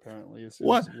over. Apparently,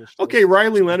 what? Okay,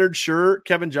 Riley Leonard, sure.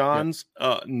 Kevin Johns,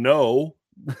 no.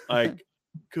 Like.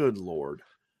 Good Lord.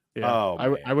 Yeah,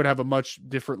 I would have a much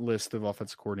different list of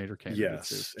offensive coordinator candidates.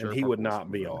 Yes, and he would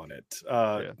not be on it.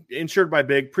 Insured by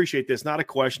Big, appreciate this. Not a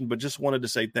question, but just wanted to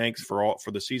say thanks for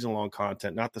the season-long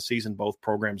content. Not the season both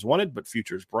programs wanted, but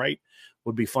future's bright.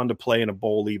 Would be fun to play in a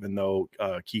bowl, even though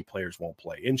key players won't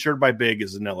play. Insured by Big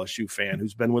is an LSU fan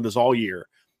who's been with us all year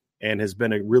and has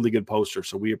been a really good poster,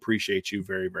 so we appreciate you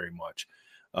very, very much.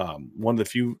 One of the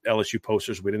few LSU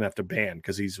posters we didn't have to ban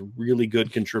because he's a really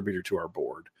good contributor to our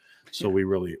board. So we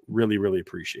really, really, really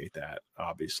appreciate that,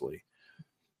 obviously.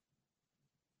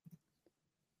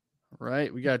 All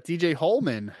right. We got DJ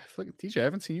Holman. DJ, I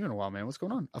haven't seen you in a while, man. What's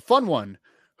going on? A fun one.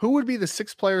 Who would be the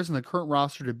 6 players in the current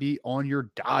roster to be on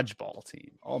your dodgeball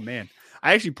team? Oh, man.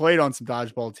 I actually played on some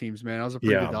dodgeball teams, man. I was a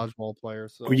pretty good dodgeball player.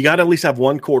 So well, you got to at least have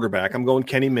one quarterback. I'm going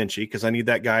Kenny Minchie because I need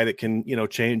that guy that can,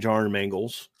 change arm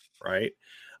angles, right?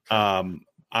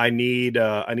 I need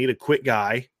a quick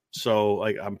guy. So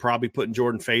I'm probably putting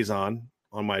Jordan Faison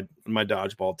on my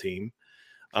dodgeball team.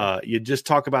 You just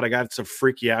talk about a guy that's a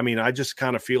freaky. I mean, I just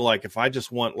kind of feel like if I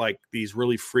just want like these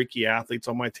really freaky athletes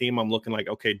on my team, I'm looking like,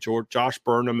 okay, Josh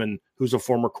Burnham, and who's a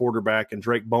former quarterback, and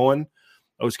Drake Bowen,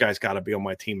 those guys got to be on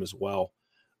my team as well.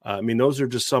 I mean, those are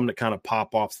just some that kind of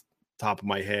pop off the top of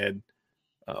my head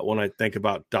when I think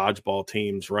about dodgeball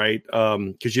teams, right?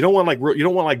 Because you don't want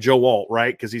like Joe Alt,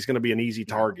 right? Because he's going to be an easy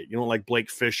target. You don't like Blake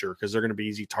Fisher because they're going to be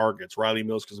easy targets. Riley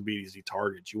Mills going to be easy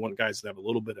targets. You want guys that have a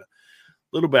little bit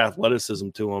of athleticism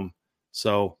to them.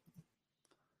 So,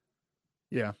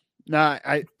 yeah, no,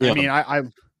 I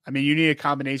mean, you need a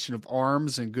combination of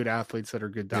arms and good athletes that are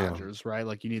good dodgers, right?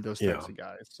 Like you need those types of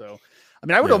guys. So, I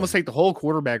mean, I would almost take the whole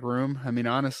quarterback room. I mean,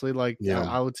 honestly,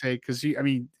 I would take because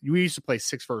we used to play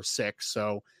 6 versus 6.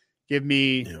 So, give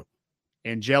me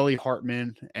Angeli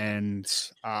Hartman and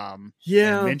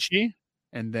Minchie,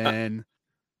 and then.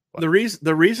 The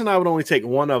reason I would only take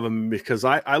one of them because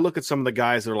I look at some of the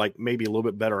guys that are like maybe a little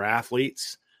bit better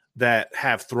athletes that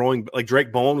have throwing, like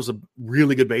Drake Bowen was a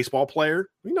really good baseball player.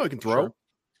 He can throw,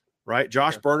 right?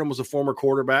 Josh Burnham was a former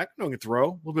quarterback. He can throw,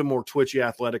 a little bit more twitchy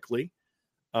athletically.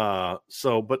 But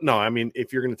no, I mean,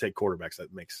 if you're going to take quarterbacks,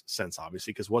 that makes sense,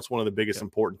 obviously, because what's one of the biggest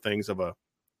important things of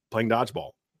playing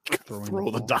dodgeball?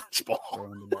 Throw the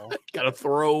dodgeball. Got to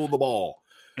throw the ball.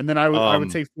 And then I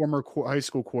would take former high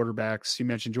school quarterbacks. You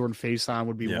mentioned Jordan Faison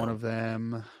would be one of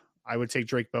them. I would take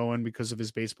Drake Bowen because of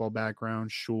his baseball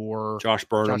background. Sure. Josh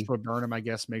Burnham, I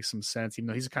guess, makes some sense, even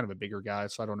though he's kind of a bigger guy.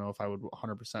 So I don't know if I would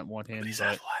 100% want him. But he's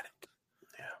athletic.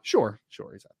 Yeah. Sure. He's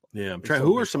athletic. Yeah. I'm trying.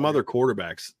 Who are some other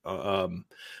quarterbacks?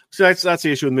 So that's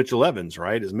the issue with Mitchell Evans,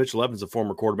 right? Is Mitchell Evans a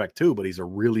former quarterback too, but he's a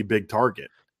really big target.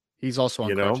 He's also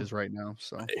on crutches right now.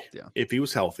 So yeah, if he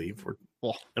was healthy,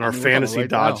 in our fantasy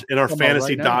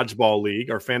dodgeball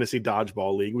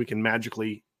league, we can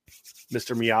magically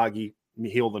Mr. Miyagi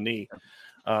heal the knee.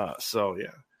 So yeah.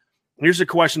 Here's a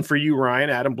question for you, Ryan.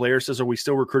 Adam Blair says, "Are we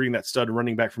still recruiting that stud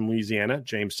running back from Louisiana,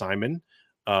 James Simon?"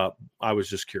 I was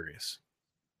just curious.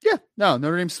 Yeah, no,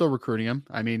 Notre Dame's still recruiting him.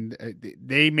 I mean,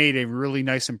 they made a really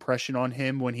nice impression on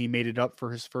him when he made it up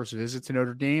for his first visit to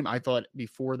Notre Dame. I thought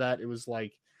before that it was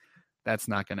like, that's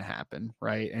not going to happen,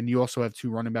 right? And you also have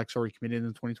 2 running backs already committed in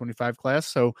the 2025 class.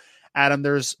 So, Adam,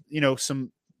 there's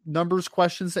some numbers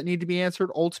questions that need to be answered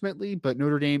ultimately, but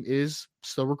Notre Dame is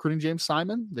still recruiting James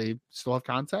Simon. They still have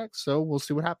contacts, so we'll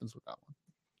see what happens with that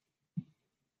one.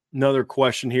 Another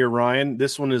question here, Ryan.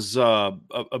 This one is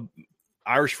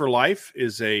Irish for Life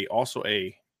is also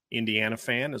a Indiana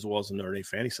fan as well as a Notre Dame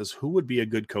fan. He says, who would be a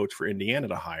good coach for Indiana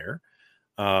to hire?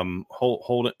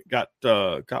 Hold it.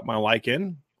 Got my like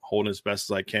in. Holding as best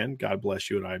as I can. God bless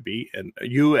you at IB and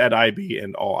you at IB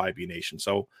and all IB Nation.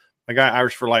 So my guy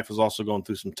Irish for Life is also going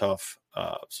through some tough,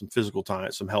 some physical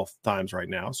times, some health times right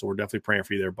now. So we're definitely praying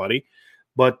for you there, buddy.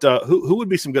 But who would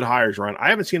be some good hires, Ryan? I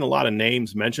haven't seen a lot of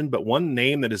names mentioned, but one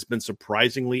name that has been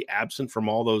surprisingly absent from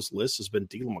all those lists has been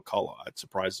Dylan McCullough. It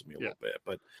surprises me a little bit.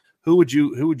 But who would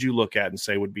you look at and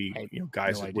say would be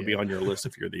guys that would be on your list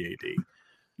if you're the AD?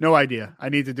 No idea. I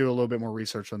need to do a little bit more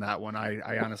research on that one.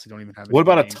 I honestly don't even have. What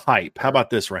about a type? How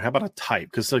about this, Ryan? How about a type?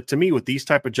 Because to me, with these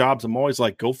type of jobs, I'm always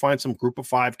like, go find some Group of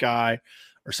 5 guy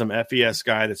or some FES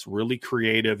guy that's really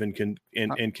creative and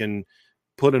can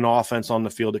put an offense on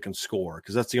the field that can score,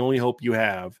 because that's the only hope you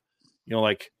have.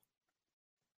 Like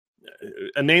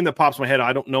a name that pops in my head,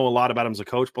 I don't know a lot about him as a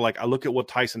coach, but like I look at what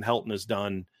Tyson Helton has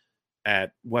done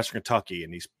at Western Kentucky,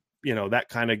 and he's that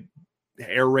kind of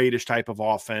air raid-ish type of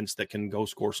offense that can go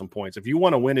score some points. If you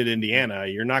want to win at Indiana,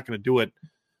 you're not going to do it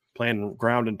playing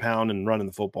ground and pound and running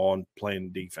the football and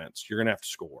playing defense. You're going to have to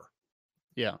score.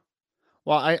 Yeah.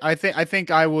 Well, I think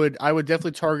I would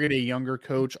definitely target a younger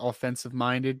coach, offensive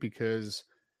minded, because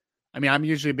I mean, I'm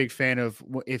usually a big fan of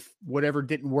if whatever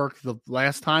didn't work the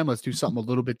last time, let's do something a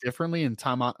little bit differently. And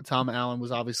Tom Allen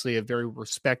was obviously a very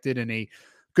respected and a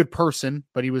good person,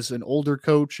 but he was an older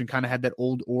coach and kind of had that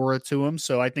old aura to him.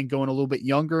 So I think going a little bit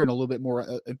younger and a little bit more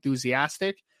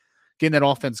enthusiastic, getting that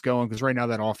offense going, because right now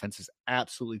that offense is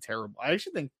absolutely terrible. I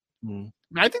actually think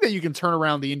I think that you can turn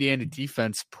around the Indiana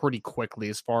defense pretty quickly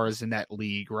as far as in that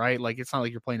league, right? Like it's not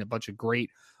like you're playing a bunch of great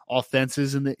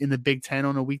offenses in the Big Ten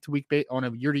on a on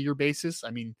a year-to-year basis. I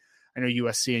mean, I know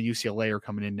USC and UCLA are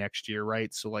coming in next year,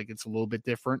 right? So like it's a little bit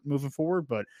different moving forward,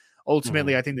 but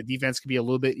ultimately I think the defense could be a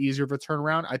little bit easier of a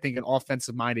turnaround. I think an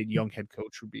offensive-minded young head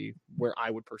coach would be where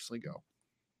I would personally go.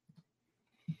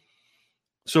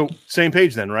 So same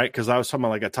page then, right? Because I was talking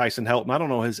about like a Tyson Helton. I don't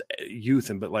know his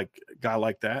youth, but like a guy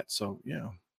like that. So yeah,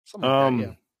 something like that,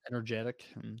 yeah. Energetic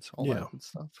and all that good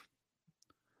stuff.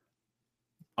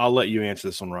 I'll let you answer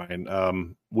this one,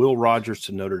 Ryan. Will Rogers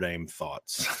to Notre Dame,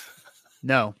 thoughts?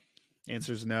 No.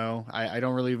 Answer's no. I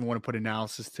don't really even want to put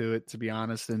analysis to it, to be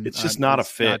honest. And it's just not a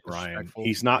fit, Ryan.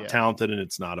 He's not talented, and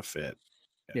it's not a fit.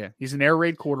 Yeah, he's an air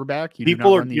raid quarterback.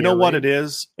 People are, what it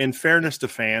is. In fairness to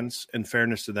fans, in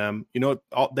fairness to them, they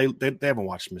haven't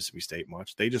watched Mississippi State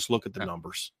much. They just look at the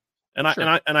numbers, and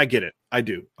I get it. I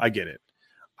do. I get it.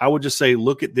 I would just say,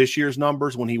 look at this year's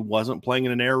numbers when he wasn't playing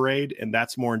in an air raid, and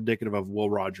that's more indicative of Will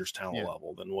Rogers' talent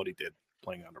level than what he did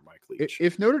playing under Mike Leach.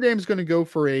 If Notre Dame's going to go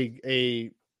for a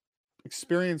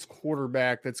experienced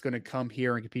quarterback that's going to come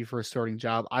here and compete for a starting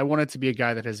job, I want it to be a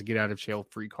guy that has a get out of jail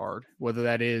free card, whether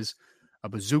that is a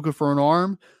bazooka for an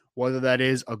arm, whether that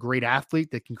is a great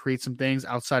athlete that can create some things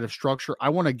outside of structure. I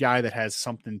want a guy that has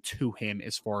something to him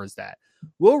as far as that.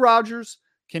 Will Rogers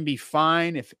can be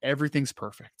fine if everything's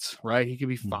perfect, right? He can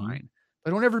be fine,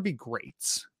 but he'll never be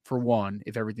great, for one,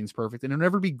 if everything's perfect, and he'll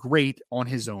never be great on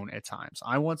his own at times.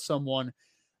 I want someone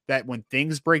that when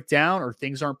things break down or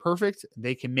things aren't perfect,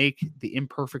 they can make the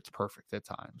imperfect perfect at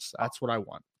times. That's what I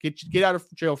want. Get out of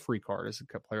jail free card as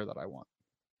a player that I want.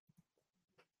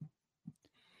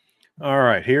 All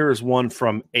right, here is one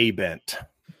from A-Bent.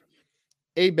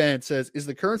 A-Bent says, is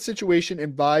the current situation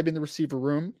and vibe in the receiver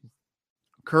room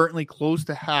currently close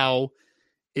to how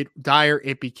dire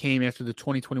it became after the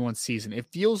 2021 season? It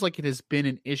feels like it has been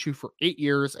an issue for 8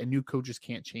 years and new coaches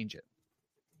can't change it.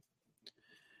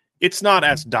 It's not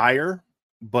as dire,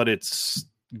 but it's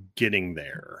getting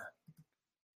there,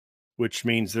 which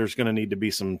means there's going to need to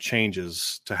be some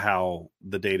changes to how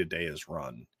the day-to-day is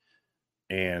run.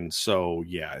 And so,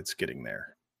 yeah, it's getting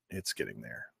there. It's getting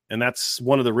there. And that's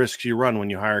one of the risks you run when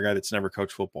you hire a guy that's never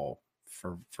coached football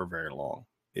for very long,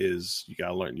 is you got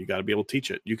to learn. You got to be able to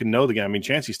teach it. You can know the guy. I mean,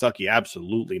 Chancey Stuckey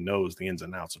absolutely knows the ins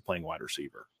and outs of playing wide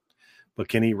receiver. But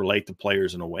can he relate to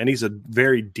players in a way? And he's a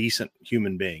very decent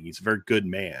human being. He's a very good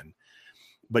man.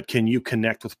 But can you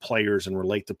connect with players and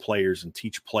relate to players and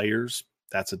teach players?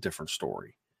 That's a different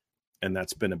story. And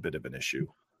that's been a bit of an issue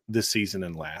this season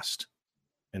and last.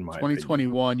 in my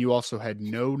 2021, you also had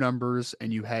no numbers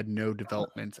and you had no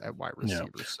development at wide receiver.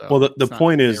 Yeah. So well, the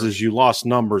point is you lost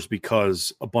numbers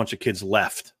because a bunch of kids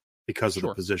left because of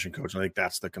Sure. the position coach. I think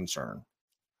that's the concern.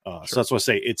 Sure. So that's what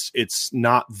I say. It's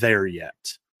not there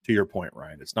yet. To your point,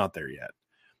 Ryan, it's not there yet.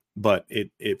 But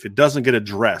if it doesn't get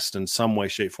addressed in some way,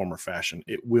 shape, form, or fashion,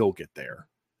 it will get there.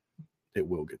 It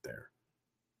will get there.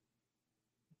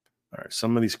 All right.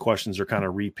 Some of these questions are kind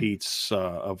of repeats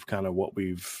of kind of what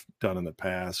we've done in the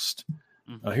past.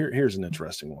 Here's an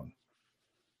interesting one.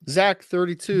 Zach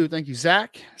 32. Thank you,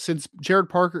 Zach. Since Jared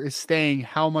Parker is staying,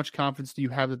 how much confidence do you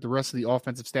have that the rest of the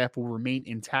offensive staff will remain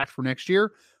intact for next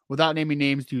year? Without naming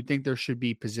names, do you think there should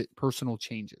be personal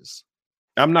changes?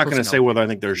 I'm not going to say whether I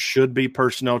think there should be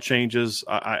personnel changes.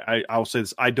 I'll say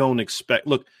this. I don't expect –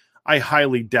 look, I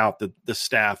highly doubt that the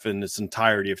staff in its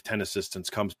entirety of 10 assistants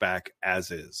comes back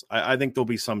as is. I think there'll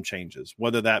be some changes,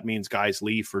 whether that means guys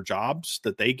leave for jobs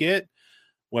that they get,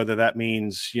 whether that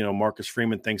means, Marcus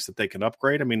Freeman thinks that they can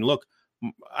upgrade. I mean, look,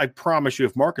 I promise you,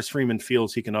 if Marcus Freeman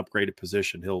feels he can upgrade a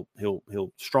position,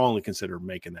 he'll strongly consider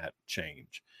making that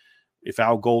change. If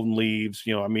Al Golden leaves,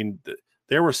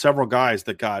 there were several guys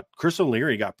that Chris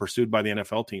O'Leary got pursued by the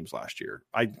NFL teams last year.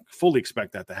 I fully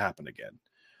expect that to happen again.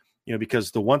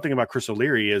 Because the one thing about Chris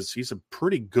O'Leary is he's a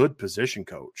pretty good position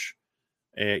coach,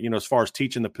 as far as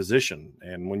teaching the position.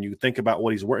 And when you think about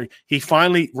what he's working, he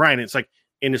finally, Ryan, it's like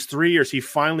in his 3 years, he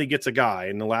finally gets a guy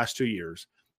in the last 2 years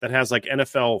that has like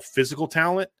NFL physical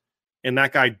talent, and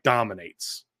that guy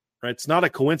dominates, right? It's not a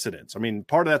coincidence. I mean,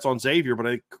 part of that's on Xavier,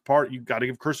 but you got to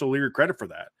give Chris O'Leary credit for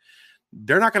that.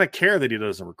 They're not going to care that he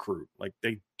doesn't recruit. Like,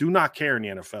 they do not care in the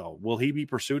NFL. Will he be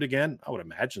pursued again? I would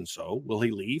imagine so. Will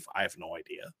he leave? I have no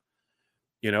idea.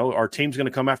 Our team's going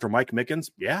to come after Mike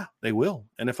Mickens? Yeah, they will.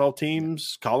 NFL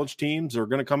teams, college teams are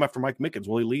going to come after Mike Mickens.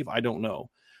 Will he leave? I don't know.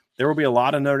 There will be a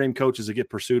lot of Notre Dame coaches that get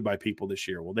pursued by people this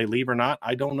year. Will they leave or not?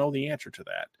 I don't know the answer to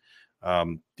that.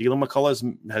 Dylan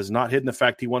McCullough has not hidden the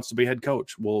fact he wants to be head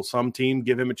coach. Will some team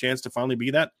give him a chance to finally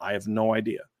be that? I have no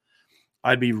idea.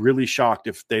 I'd be really shocked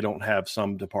if they don't have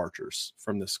some departures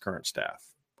from this current staff.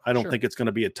 I don't think it's going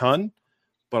to be a ton,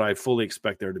 but I fully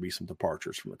expect there to be some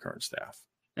departures from the current staff.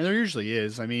 And there usually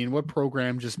is. I mean, what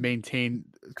program just maintain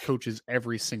coaches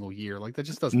every single year? Like, that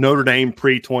just doesn't. Notre Dame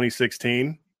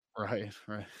pre-2016. Right.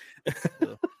 Well,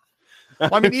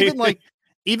 I mean,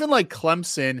 even like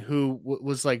Clemson, who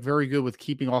was like very good with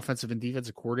keeping offensive and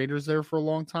defensive coordinators there for a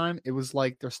long time. It was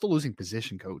like they're still losing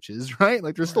position coaches, right?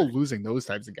 Like, they're still losing those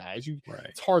types of guys.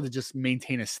 It's hard to just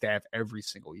maintain a staff every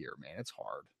single year, man. It's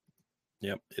hard.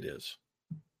 Yep, it is.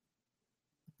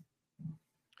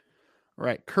 All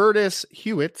right, Curtis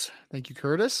Hewitt. Thank you,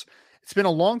 Curtis. It's been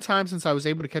a long time since I was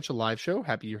able to catch a live show.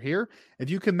 Happy you're here. If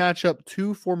you could match up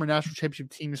two former national championship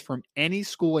teams from any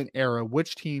school and era,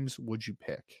 which teams would you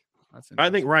pick? I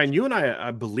think, Ryan, you and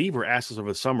I believe, were asked this over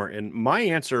the summer, and my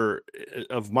answer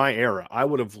of my era, I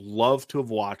would have loved to have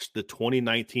watched the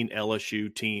 2019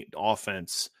 LSU team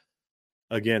offense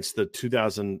against the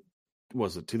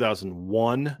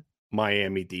 2001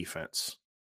 Miami defense.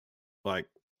 Like,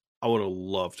 I would have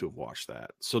loved to have watched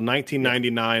that. So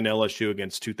 1999 LSU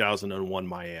against 2001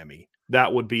 Miami.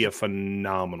 That would be a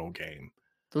phenomenal game.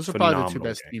 Those are probably the two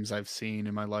best teams I've seen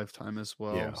in my lifetime as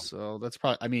well. Yeah. So that's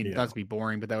probably, not to be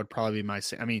boring, but that would probably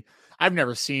be I've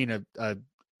never seen a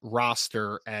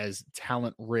roster as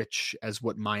talent rich as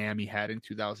what Miami had in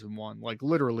 2001. Like,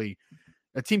 literally,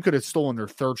 a team could have stolen their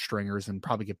third stringers and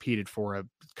probably competed for a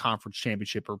conference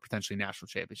championship or potentially national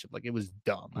championship. Like, it was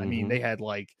dumb. I mean, they had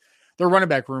their running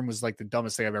back room was like the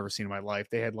dumbest thing I've ever seen in my life.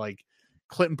 They had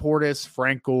Clinton Portis,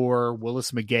 Frank Gore,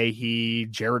 Willis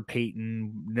McGahee, Jared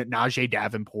Payton, Najee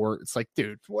Davenport. It's like,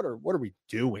 dude, what are we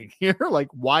doing here? Like,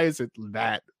 why is it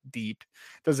that deep?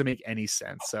 Doesn't make any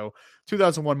sense. So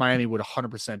 2001 Miami would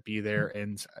 100% be there.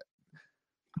 And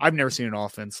I've never seen an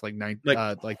offense like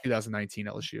 2019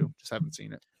 LSU. Just haven't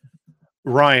seen it.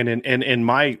 Ryan, and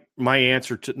my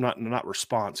answer to not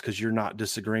response, because you're not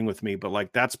disagreeing with me,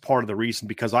 but that's part of the reason,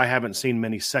 because I haven't seen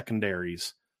many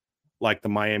secondaries like the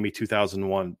Miami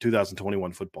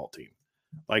 2021 football team.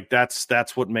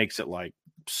 That's what makes it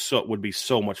would be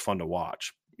so much fun to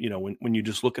watch. When you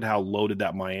just look at how loaded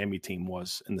that Miami team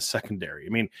was in the secondary. I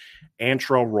mean,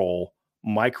 Antrell Roll,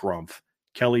 Mike Rumpf,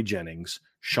 Kelly Jennings,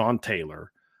 Sean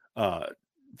Taylor,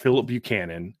 Philip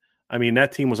Buchanan. I mean,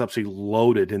 that team was absolutely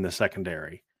loaded in the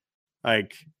secondary.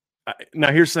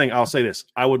 Now here's the thing. I'll say this.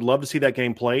 I would love to see that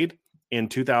game played in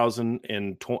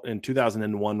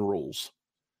 2001 rules,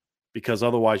 because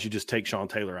otherwise you just take Sean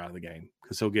Taylor out of the game,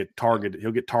 because he'll get targeted.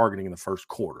 He'll get targeting in the first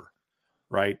quarter,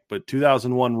 right? But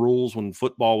 2001 rules, when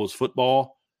football was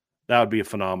football, that would be a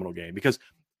phenomenal game, because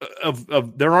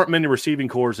there aren't many receiving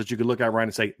cores that you could look at, Ryan,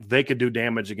 and say they could do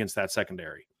damage against that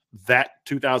secondary. That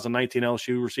 2019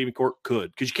 LSU receiving core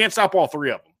could, because you can't stop all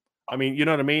three of them. I mean, you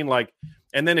know what I mean? Like,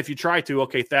 and then if you try to,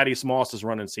 okay, Thaddeus Moss is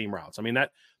running seam routes. I mean,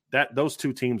 that those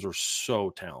two teams are so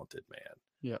talented, man.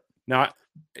 Yeah. Now,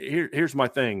 here's my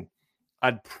thing.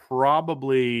 I'd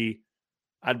probably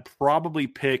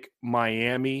pick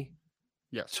Miami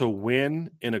to win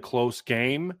in a close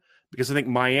game, because I think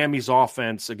Miami's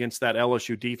offense against that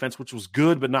LSU defense, which was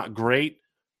good but not great,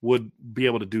 would be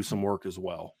able to do some work as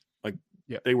well. Like,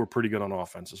 they were pretty good on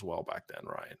offense as well back then,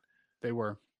 Ryan. They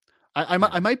were. I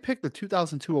might pick the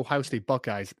 2002 Ohio State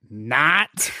Buckeyes.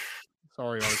 Not.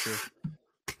 Sorry, Archer.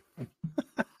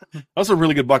 That was a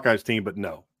really good Buckeyes team, but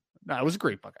no. No, it was a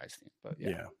great Buckeyes team. But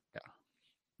yeah.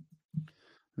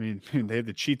 I mean, they had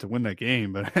to cheat to win that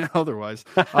game, but otherwise.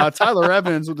 Tyler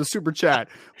Evans with the super chat.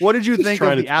 What did you think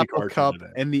of the Apple Cup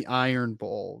and the Iron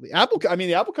Bowl? The Apple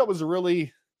Cup was a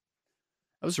really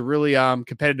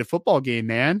competitive football game,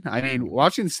 man. I mean,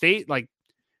 Washington State, like,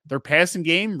 their passing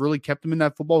game really kept them in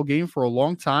that football game for a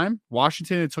long time.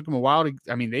 Washington, it took them a while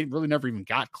they really never even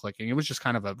got clicking. It was just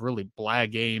kind of a really blah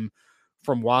game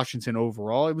from Washington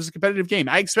overall. It was a competitive game.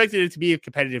 I expected it to be a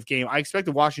competitive game. I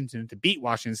expected Washington to beat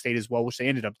Washington State as well, which they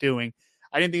ended up doing.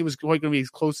 I didn't think it was quite going to be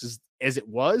as close as it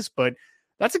was, but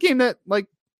that's a game that, like,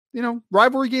 you know,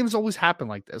 rivalry games always happen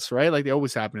like this, right? Like, they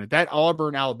always happen. That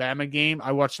Auburn-Alabama game,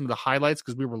 I watched some of the highlights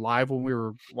because we were live when we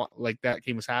were, like, that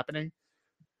game was happening.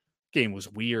 Game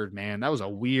was weird, man. That was a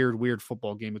weird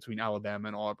football game between Alabama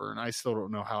and Auburn. I still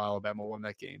don't know how Alabama won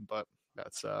that game, but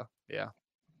that's,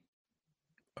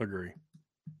 Agree.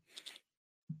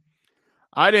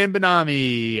 Aiden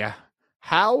Benami,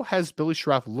 how has Billy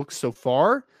Schrauff looked so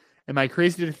far? Am I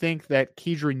crazy to think that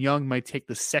Keidron Young might take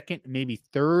the second, maybe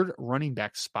third running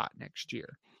back spot next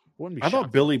year? Well, let's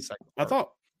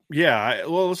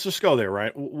just go there,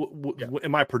 right?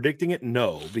 Am I predicting it?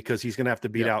 No, because he's going to have to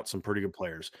beat out some pretty good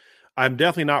players. I'm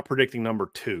definitely not predicting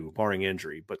number 2, barring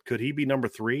injury, but could he be number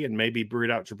 3 and maybe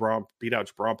beat out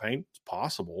Jabron Payne? It's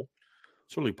possible.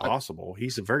 It's really possible.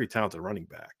 He's a very talented running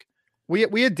back.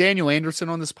 We had Daniel Anderson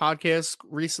on this podcast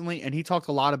recently, and he talked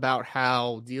a lot about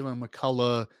how Dylan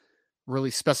McCullough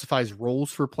really specifies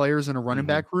roles for players in a running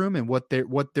back room and what their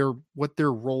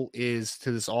role is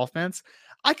to this offense.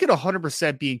 I could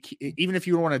 100% be, even if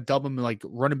you want to dub him like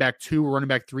running back 2 or running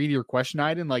back 3 to your question,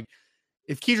 Aiden, like,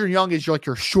 if Keidron Young is like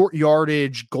your short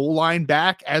yardage goal line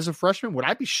back as a freshman, would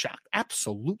I be shocked?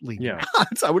 Absolutely not.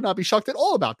 I would not be shocked at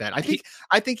all about that. I think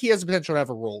he has the potential to have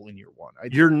a role in year 1.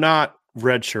 You're not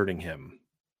redshirting him.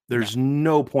 There's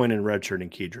no point in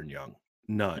redshirting Keidron Young.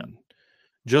 None. No.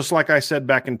 Just like I said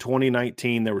back in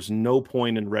 2019, there was no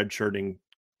point in redshirting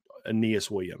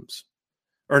Kyron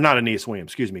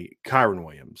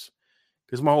Williams.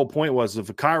 Because my whole point was, if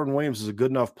Kyron Williams is a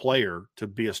good enough player to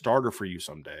be a starter for you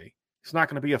someday, he's not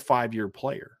going to be a 5-year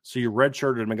player. So you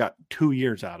redshirted him and got 2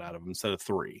 years out of him instead of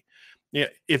 3. Yeah,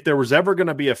 if there was ever going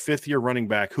to be a 5th-year running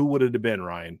back, who would it have been,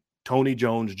 Ryan? Tony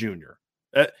Jones Jr.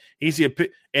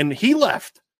 And he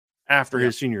left after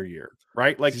his senior year,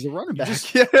 right? Like, he's a running back.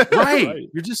 Right.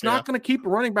 You're just not going to keep a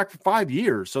running back for 5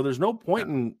 years. So there's no point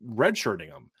in redshirting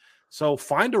him. So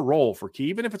find a role for Key,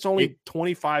 even if it's only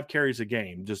 25 carries a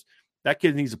game. Just that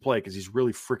kid needs to play because he's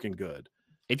really freaking good.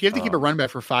 If you have to keep a running back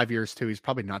for 5 years too, he's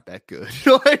probably not that good.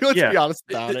 Let's be honest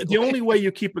about it. The only way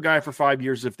you keep a guy for 5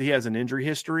 years is if he has an injury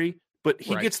history, but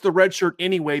he gets the red shirt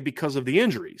anyway because of the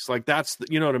injuries. Like, that's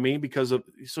you know what I mean?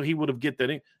 So he would have get that.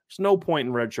 There's no point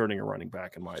in redshirting a running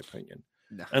back, in my opinion,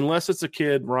 unless it's a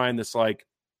kid, Ryan, that's like,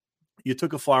 you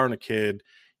took a flyer on a kid,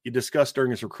 you discussed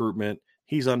during his recruitment,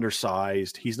 he's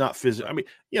undersized, he's not physical. I mean,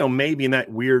 maybe in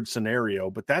that weird scenario,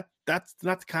 but that's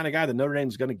not the kind of guy that Notre Dame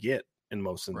is going to get. In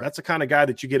most of them. That's the kind of guy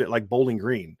that you get at like Bowling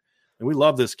Green. And we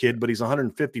love this kid, but he's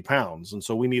 150 pounds. And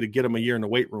so we need to get him a year in the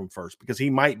weight room first because he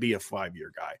might be a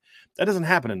 5-year guy. That doesn't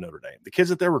happen in Notre Dame. The kids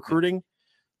that they're recruiting,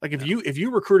 like if you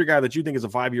recruit a guy that you think is a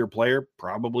 5-year player,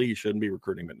 probably you shouldn't be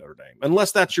recruiting him at Notre Dame.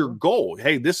 Unless that's your goal.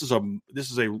 Hey, this is a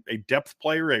depth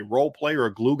player, a role player,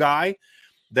 a glue guy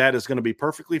that is going to be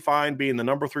perfectly fine being the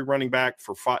number 3 running back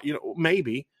for 5,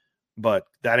 maybe, but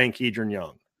that ain't Keidron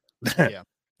Young. That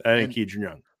ain't Keidron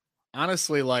Young.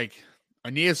 Honestly, like,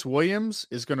 Aeneas Williams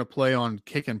is going to play on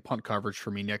kick and punt coverage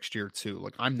for me next year too.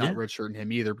 Like, I'm not redshirting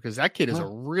him either because that kid is a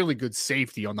really good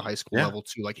safety on the high school level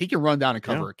too. Like, he can run down and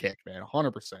cover a kick, man,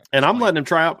 100%. And I'm letting him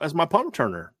try out as my punt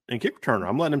returner and kick returner.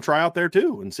 I'm letting him try out there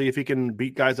too and see if he can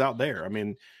beat guys out there. I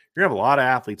mean, you're going to have a lot of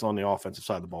athletes on the offensive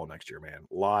side of the ball next year, man.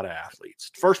 A lot of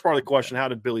athletes. First part of the question, how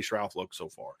did Billy Schrauff look so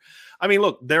far? I mean,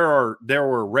 look, there were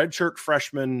redshirt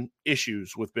freshman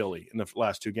issues with Billy in the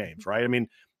last 2 games, right? I mean,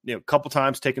 a couple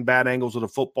times taking bad angles with a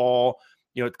football,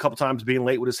 a couple times being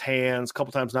late with his hands, a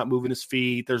couple times not moving his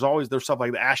feet. There's stuff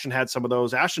like that. Ashton had some of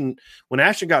those. When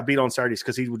Ashton got beat on Saturdays,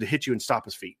 because he would hit you and stop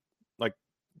his feet. Like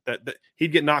that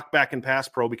he'd get knocked back in pass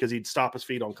pro because he'd stop his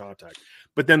feet on contact.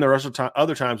 But then there are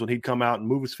other times when he'd come out and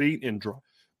move his feet and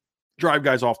drive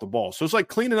guys off the ball. So it's like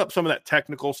cleaning up some of that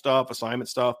technical stuff, assignment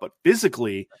stuff. But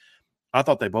physically, I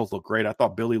thought they both looked great. I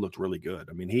thought Billy looked really good.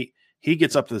 I mean, he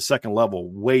gets up to the second level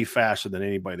way faster than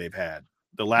anybody they've had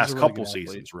the last couple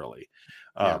seasons, really.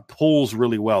 Pulls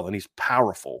really well, and he's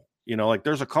powerful. Like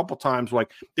there's a couple times,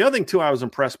 like the other thing too, I was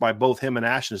impressed by both him and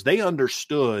Ashton is they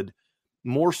understood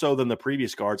more so than the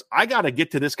previous guards. I got to get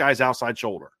to this guy's outside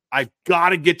shoulder. I've got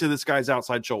to get to this guy's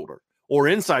outside shoulder or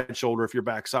inside shoulder if you're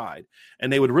backside.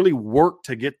 And they would really work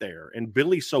to get there. And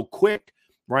Billy's so quick,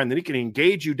 Ryan, that he can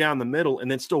engage you down the middle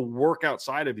and then still work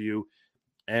outside of you.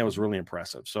 And it was really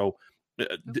impressive. So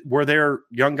were there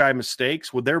young guy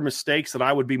mistakes? Were there mistakes that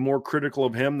I would be more critical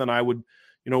of him than I would,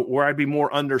 where I'd be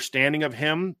more understanding of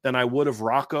him than I would of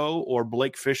Rocco or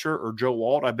Blake Fisher or Joe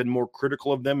Walt? I've been more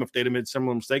critical of them if they'd have made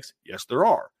similar mistakes. Yes, there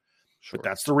are. Sure. But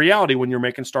that's the reality when you're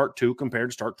making start 2 compared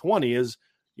to start 20 is,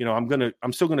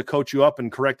 I'm still going to coach you up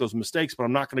and correct those mistakes, but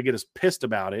I'm not going to get as pissed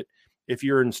about it if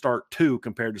you're in start 2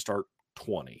 compared to start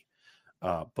 20.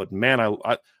 But man,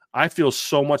 I feel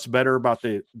so much better about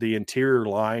the interior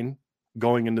line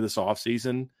going into this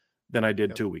offseason than I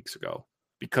did 2 weeks ago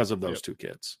because of those two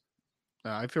kids.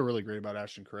 I feel really great about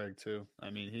Ashton Craig too. I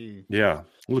mean, he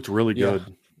looked really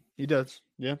good. He does.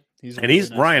 Yeah. He's nice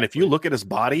Ryan, if you look at his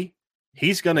body,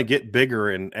 he's going to get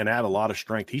bigger and add a lot of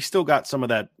strength. He's still got some of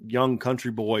that young country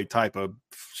boy type of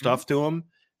stuff to him.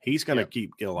 He's going to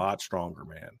get a lot stronger,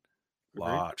 man. A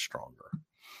lot stronger.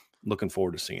 Looking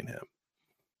forward to seeing him.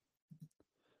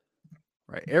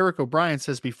 Right. Eric O'Brien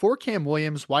says, before Cam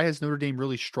Williams, why has Notre Dame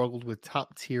really struggled with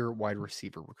top tier wide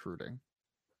receiver recruiting?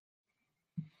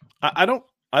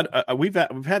 We've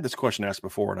had this question asked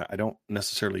before, and I don't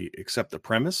necessarily accept the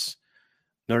premise.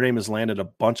 Notre Dame has landed a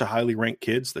bunch of highly ranked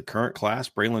kids. The current class,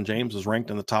 Braylon James was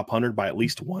ranked in the top 100 by at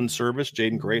least one service.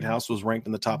 Jaden Greathouse was ranked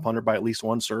in the top 100 by at least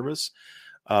one service.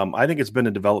 I think it's been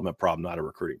a development problem, not a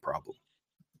recruiting problem.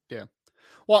 Yeah.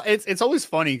 Well, it's always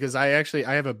funny because I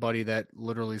have a buddy that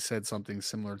literally said something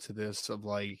similar to this of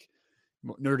like,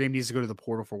 Notre Dame needs to go to the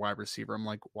portal for wide receiver. I'm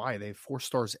like, why? They have 4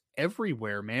 stars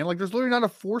everywhere, man. Like there's literally not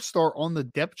a 4-star on the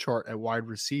depth chart at wide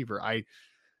receiver. I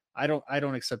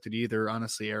don't accept it either,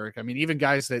 honestly, Eric. I mean, even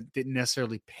guys that didn't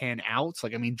necessarily pan out,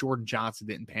 like, I mean, Jordan Johnson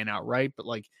didn't pan out, right? But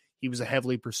like he was a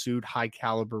heavily pursued, high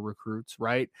caliber recruits,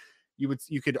 right?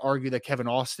 You could argue that Kevin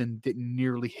Austin didn't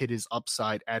nearly hit his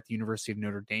upside at the University of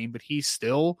Notre Dame, but he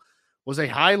still was a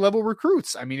high level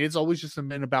recruits. I mean, it's always just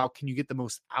been about, can you get the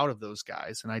most out of those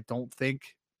guys? And I don't think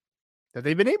that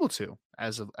they've been able to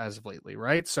as of lately,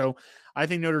 right? So I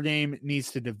think Notre Dame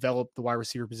needs to develop the wide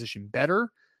receiver position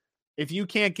better. If you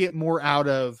can't get more out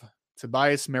of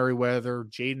Tobias Merriweather,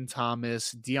 Jaden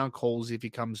Thomas, Deion Colsey if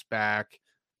he comes back,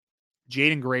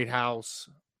 Jaden Greathouse,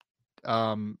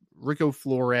 Rico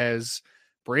Flores,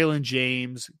 Braylon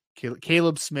James,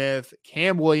 Caleb Smith,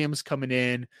 Cam Williams coming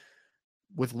in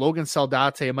with Logan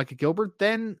Saldate and Micah Gilbert,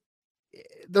 then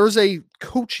there's a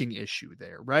coaching issue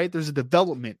there, right? There's a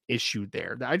development issue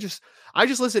there. I just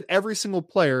listed every single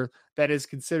player that is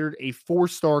considered a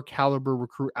 4-star caliber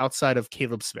recruit outside of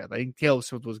Caleb Smith. I think Caleb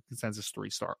Smith was a consensus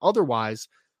 3-star. Otherwise,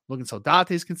 Logan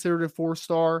Saldate is considered a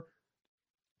 4-star.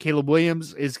 Caleb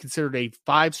Williams is considered a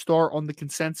 5-star on the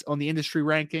consensus on the industry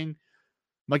ranking.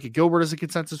 Micah Gilbert is a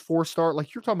consensus 4-star.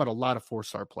 Like you're talking about a lot of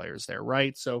 4-star players there,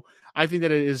 right? So I think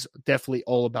that it is definitely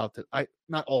all about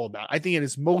not all about. I think it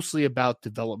is mostly about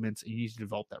development, and you need to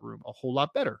develop that room a whole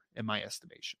lot better, in my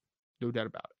estimation. No doubt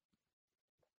about it.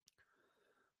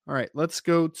 All right, let's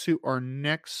go to our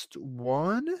next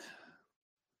one. All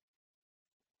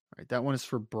right, that one is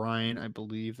for Brian, I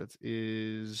believe. That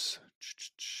is.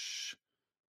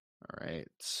 All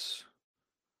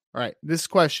right. This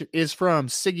question is from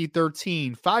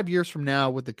Siggy13. 5 years from now,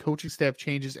 with the coaching staff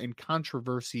changes and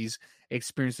controversies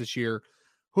experienced this year,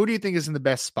 who do you think is in the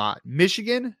best spot?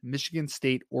 Michigan, Michigan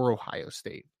State, or Ohio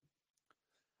State?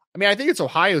 I mean, I think it's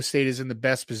Ohio State is in the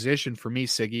best position for me,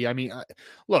 Siggy. I mean,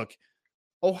 look,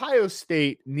 Ohio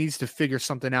State needs to figure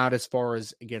something out as far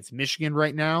as against Michigan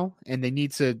right now, and they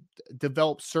need to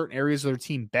develop certain areas of their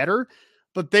team better.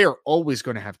 But they are always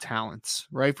going to have talents,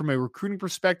 right? From a recruiting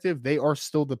perspective, they are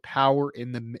still the power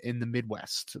in the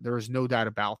Midwest. There is no doubt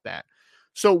about that.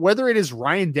 So whether it is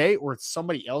Ryan Day or it's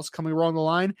somebody else coming along the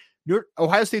line,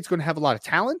 Ohio State's going to have a lot of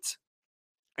talent,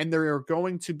 and they are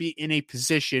going to be in a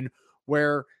position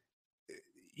where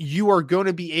you are going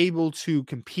to be able to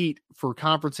compete for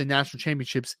conference and national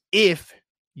championships if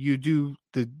you do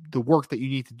the work that you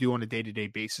need to do on a day-to-day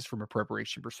basis from a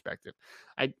preparation perspective.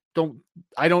 I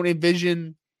don't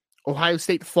envision Ohio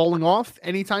State falling off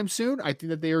anytime soon. I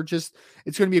think that they are it's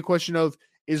going to be a question of,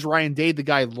 is Ryan Day the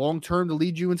guy long-term to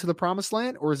lead you into the promised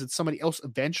land, or is it somebody else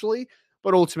eventually?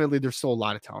 But ultimately, there's still a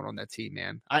lot of talent on that team,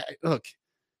 man. Look,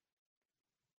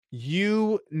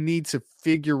 you need to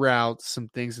figure out some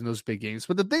things in those big games.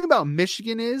 But the thing about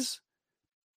Michigan is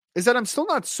that I'm still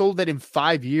not sold that in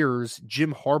 5 years,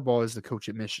 Jim Harbaugh is the coach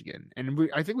at Michigan. And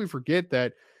I think we forget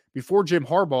that before Jim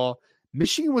Harbaugh,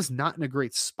 Michigan was not in a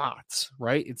great spot,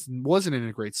 right? It wasn't in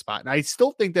a great spot. And I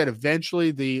still think that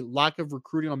eventually the lack of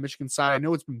recruiting on Michigan's side, I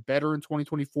know it's been better in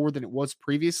 2024 than it was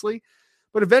previously,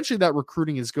 but eventually that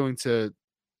recruiting is going to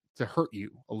hurt you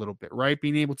a little bit, right?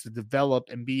 Being able to develop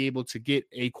and be able to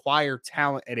acquire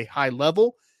talent at a high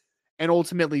level. And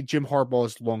ultimately, Jim Harbaugh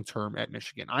is long-term at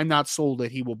Michigan. I'm not sold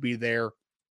that he will be there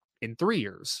in 3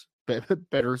 years, but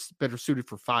better suited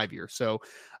for 5 years. So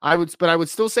I would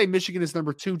still say Michigan is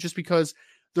number 2 just because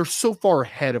they're so far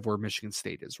ahead of where Michigan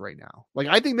State is right now. Like,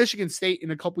 I think Michigan State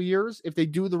in a couple years, if they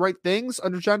do the right things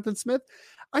under Jonathan Smith,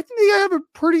 I think they have a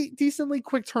pretty decently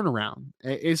quick turnaround.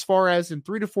 As far as in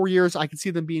 3 to 4 years, I can see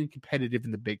them being competitive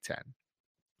in the Big Ten.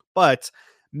 But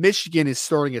Michigan is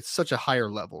starting at such a higher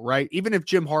level, right? Even if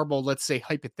Jim Harbaugh, let's say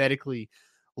hypothetically,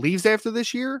 leaves after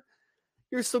this year,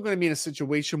 you're still going to be in a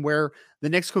situation where the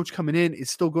next coach coming in is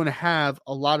still going to have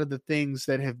a lot of the things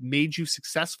that have made you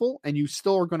successful, and you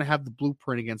still are going to have the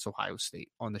blueprint against Ohio State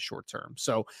on the short term.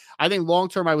 So I think long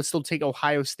term, I would still take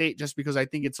Ohio State just because I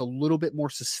think it's a little bit more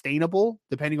sustainable,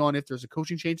 depending on if there's a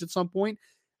coaching change at some point,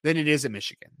 than it is at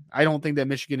Michigan. I don't think that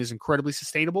Michigan is incredibly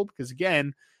sustainable because,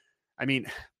 again, I mean,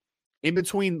 in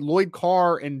between Lloyd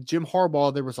Carr and Jim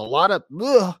Harbaugh, there was a lot of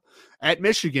at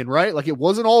Michigan, right? Like, it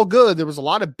wasn't all good. There was a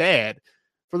lot of bad.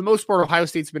 For the most part, Ohio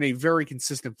State's been a very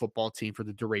consistent football team for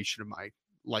the duration of my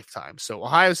lifetime. So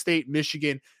Ohio State,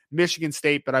 Michigan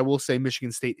State, but I will say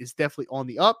Michigan State is definitely on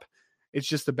the up. It's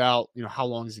just about, how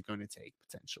long is it going to take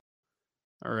potentially?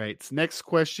 All right. So next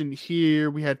question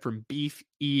here we had from Beef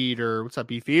Eater. What's up,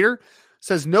 Beef Eater?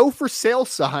 Says no for sale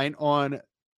sign on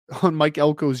Mike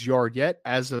Elko's yard yet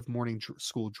as of morning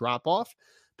school drop off.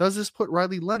 Does this put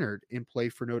Riley Leonard in play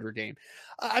for Notre Dame?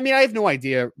 I mean, I have no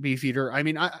idea, Beefeater. I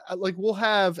mean, I we'll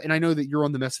have, and I know that you're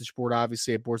on the message board,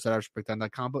 obviously, at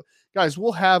boards.irishbreakdown.com, but guys,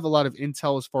 we'll have a lot of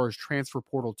intel as far as transfer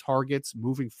portal targets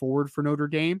moving forward for Notre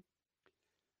Dame.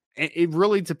 And it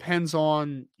really depends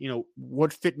on,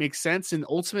 what fit makes sense and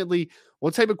ultimately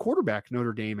what type of quarterback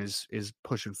Notre Dame is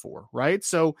pushing for, right?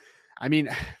 So, I mean,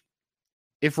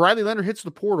 if Riley Leonard hits the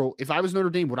portal, if I was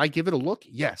Notre Dame, would I give it a look?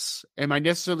 Yes. Am I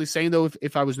necessarily saying, though,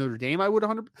 if I was Notre Dame, I would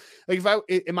 100%?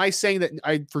 Am I saying that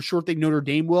I for sure think Notre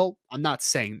Dame will? I'm not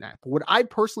saying that. But would I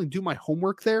personally do my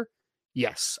homework there?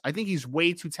 Yes. I think he's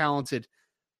way too talented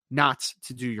not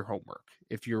to do your homework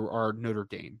if you are Notre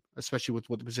Dame, especially with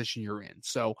what the position you're in.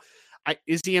 So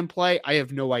is he in play? I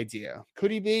have no idea. Could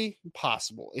he be?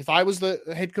 Possible. If I was the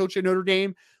head coach at Notre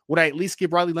Dame, would I at least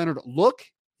give Riley Leonard a look?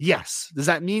 Yes. Does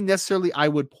that mean necessarily I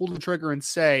would pull the trigger and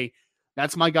say,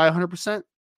 that's my guy 100%?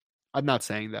 I'm not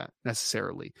saying that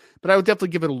necessarily, but I would definitely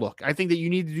give it a look. I think that you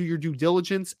need to do your due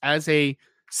diligence as a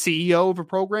CEO of a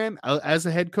program, as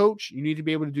a head coach. You need to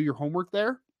be able to do your homework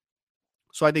there.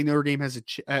 So I think Notre Dame has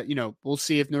we'll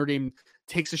see if Notre Dame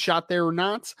takes a shot there or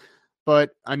not.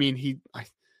 But I mean,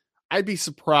 I'd be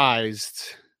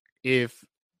surprised if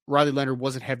Riley Leonard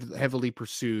wasn't heavily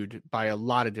pursued by a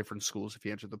lot of different schools if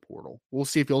he entered the portal. We'll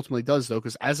see if he ultimately does, though,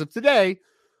 because as of today,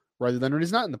 Riley Leonard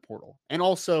is not in the portal. And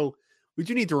also, we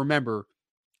do need to remember,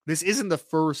 this isn't the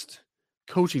first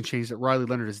coaching change that Riley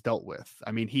Leonard has dealt with.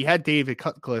 I mean, he had David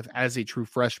Cutcliffe as a true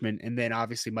freshman, and then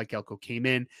obviously Mike Elko came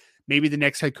in. Maybe the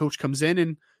next head coach comes in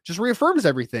and just reaffirms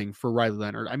everything for Riley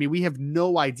Leonard. I mean, we have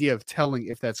no idea of telling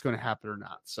if that's going to happen or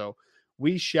not. So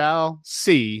we shall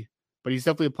see. But he's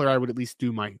definitely a player I would at least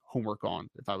do my homework on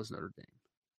if I was Notre Dame,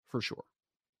 for sure.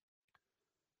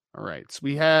 All right. So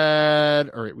we had,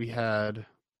 we're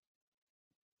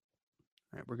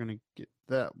going to get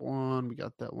that one. We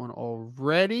got that one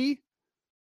already.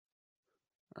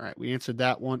 All right. We answered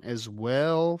that one as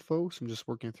well, folks. I'm just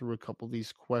working through a couple of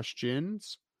these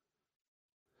questions.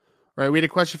 All right. We had a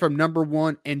question from number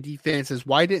 1 and defense says,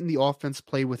 why didn't the offense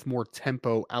play with more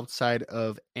tempo outside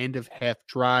of end of half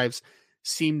drives?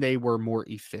 Seem they were more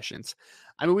efficient.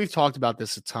 I mean, we've talked about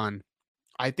this a ton.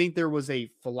 I think there was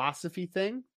a philosophy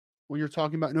thing when you're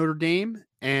talking about Notre Dame.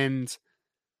 And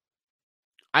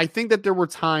I think that there were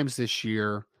times this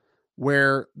year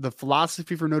where the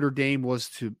philosophy for Notre Dame was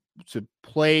to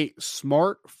play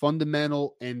smart,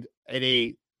 fundamental, and at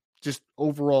a just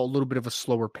overall a little bit of a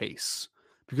slower pace,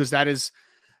 because that is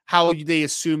how they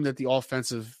assume that the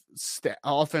offensive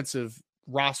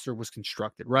roster was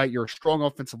constructed, right? You're a strong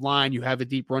offensive line. You have a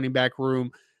deep running back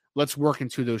room. Let's work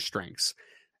into those strengths.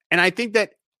 And I think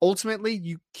that ultimately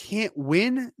you can't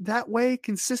win that way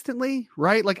consistently,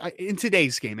 right? Like in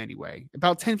today's game anyway,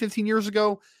 about 10, 15 years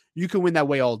ago, you can win that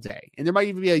way all day. And there might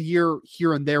even be a year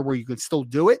here and there where you can still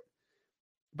do it.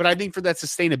 But I think for that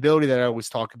sustainability that I always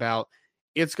talk about,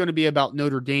 it's going to be about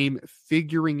Notre Dame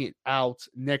figuring it out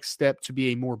next step to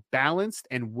be a more balanced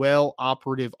and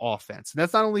well-operative offense. And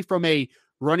that's not only from a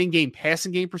running game,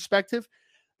 passing game perspective,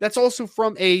 that's also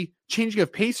from a changing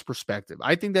of pace perspective.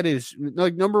 I think that is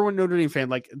like number one Notre Dame fan.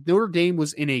 Like Notre Dame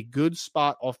was in a good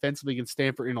spot offensively against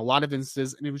Stanford in a lot of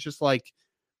instances. And it was just like,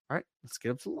 all right, let's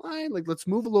get up to the line. Like, let's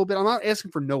move a little bit. I'm not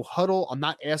asking for no huddle. I'm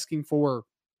not asking for,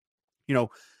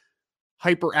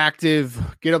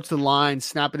 hyperactive, get up to the line,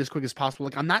 snap it as quick as possible.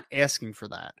 Like, I'm not asking for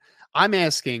that. I'm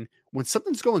asking when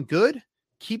something's going good,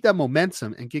 keep that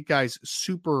momentum and get guys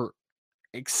super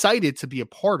excited to be a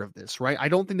part of this, right? I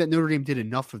don't think that Notre Dame did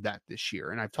enough of that this year.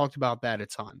 And I've talked about that a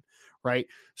ton, right?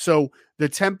 So the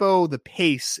tempo, the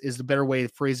pace is the better way to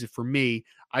phrase it for me.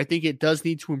 I think it does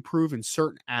need to improve in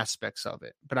certain aspects of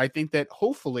it. But I think that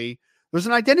hopefully there's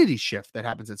an identity shift that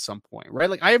happens at some point, right?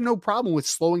 Like I have no problem with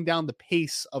slowing down the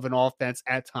pace of an offense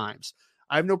at times.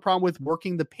 I have no problem with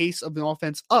working the pace of the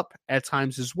offense up at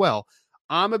times as well.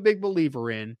 I'm a big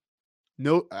believer in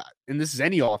and this is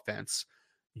any offense.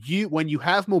 When you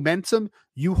have momentum,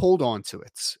 you hold on to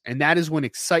it. And that is when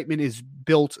excitement is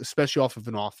built, especially off of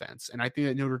an offense. And I think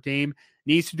that Notre Dame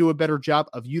needs to do a better job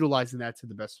of utilizing that to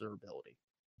the best of their ability.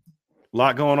 A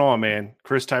lot going on, man.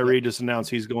 Chris Tyree just announced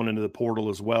he's going into the portal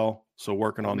as well. So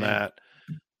working on that.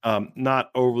 Not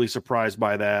overly surprised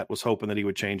by that. Was hoping that he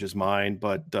would change his mind.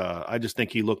 But I just think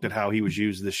he looked at how he was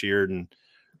used this year and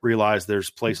realized there's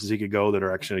places he could go that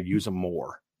are actually going to use him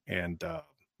more. And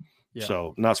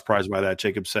so not surprised by that.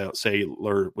 Jacob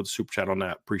Saylor with a super chat on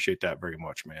that. Appreciate that very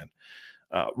much, man.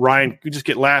 Ryan, we just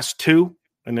get last two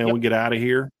and then we get out of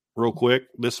here real quick.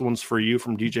 This one's for you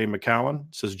from DJ McCowan.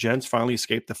 It says, Gents finally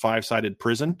escaped the 5-sided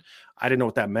prison. I didn't know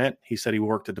what that meant. He said he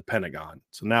worked at the Pentagon.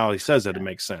 So now he says that it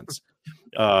makes sense.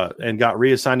 And got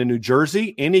reassigned to New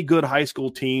Jersey. Any good high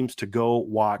school teams to go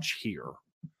watch here?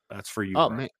 That's for you. Oh,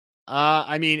 Ryan. Man.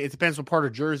 I mean, it depends what part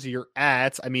of Jersey you're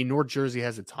at. I mean, North Jersey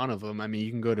has a ton of them. I mean,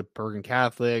 you can go to Bergen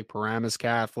Catholic, Paramus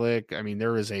Catholic. I mean,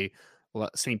 there is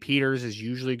St. Peter's is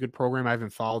usually a good program. I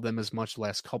haven't followed them as much the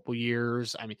last couple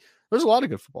years. I mean, there's a lot of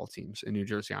good football teams in New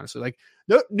Jersey, honestly. Like,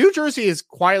 New Jersey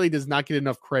does not get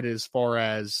enough credit as far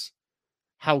as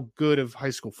how good of high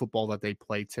school football that they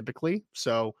play typically.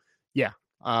 So, yeah.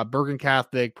 Bergen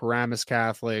Catholic, Paramus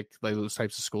Catholic, like those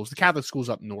types of schools. The Catholic schools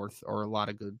up north are a lot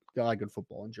of good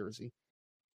football in Jersey.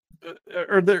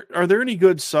 Are there any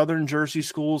good Southern Jersey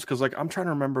schools? Because I'm trying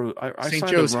to remember. I St.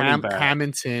 signed Joe's a running back.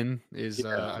 Hamilton is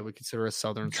I would consider a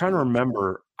Southern. I'm trying to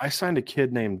remember. I signed a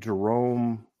kid named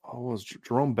Jerome.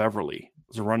 Jerome Beverly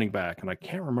was a running back, and I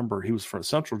can't remember. He was from a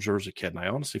Central Jersey kid, and I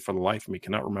honestly, for the life of me,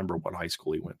 cannot remember what high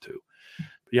school he went to.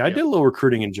 But I did a little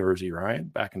recruiting in Jersey,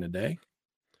 right, back in the day.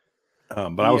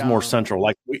 But I was more central.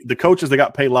 Like the coaches that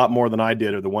got paid a lot more than I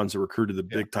did are the ones that recruited the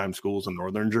big time schools in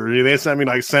Northern Jersey. They sent me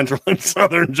like Central and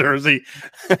Southern Jersey,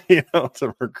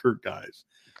 to recruit guys.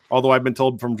 Although I've been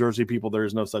told from Jersey people there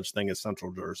is no such thing as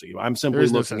Central Jersey. I'm simply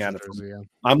looking at it from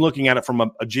I'm looking at it from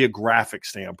a geographic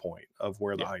standpoint of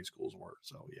where the high schools were.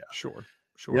 So sure.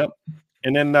 Yep.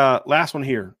 And then last one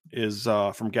here is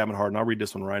from Gavin Harden. I'll read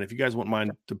this one, Ryan. If you guys wouldn't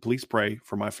mind to please pray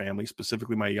for my family,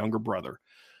 specifically my younger brother,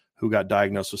 who got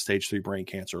diagnosed with stage 3 brain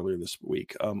cancer earlier this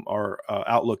week. Our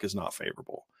outlook is not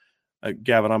favorable.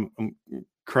 Gavin, I'm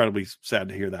incredibly sad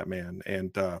to hear that, man. And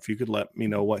if you could let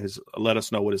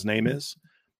us know what his name is,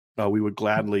 we would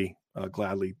gladly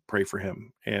pray for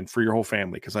him and for your whole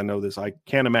family. Cause I know this, I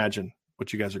can't imagine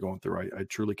what you guys are going through. I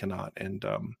truly cannot. And,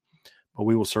 but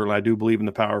we will certainly, I do believe in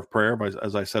the power of prayer,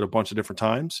 as I said a bunch of different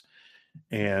times,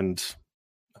 and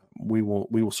we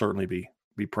will certainly be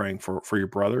praying for your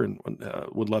brother, and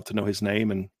would love to know his name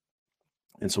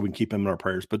and so we can keep him in our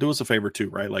prayers. But do us a favor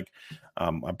too, right? Like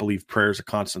I believe prayer is a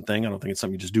constant thing. I don't think it's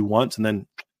something you just do once and then,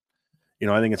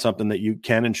 I think it's something that you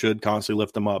can and should constantly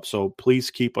lift them up. So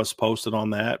please keep us posted on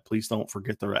that. Please don't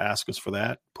forget to ask us for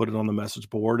that. Put it on the message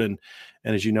board. And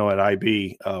as you know, at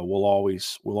IB,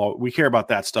 we care about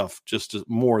that stuff just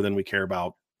more than we care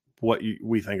about what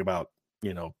we think about,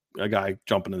 a guy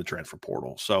jumping in the transfer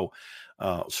portal. So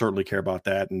certainly care about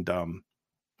that. And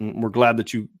we're glad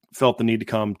that you felt the need to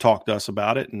come talk to us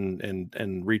about it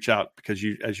and reach out, because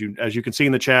as you can see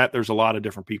in the chat, there's a lot of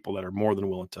different people that are more than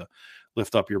willing to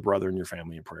lift up your brother and your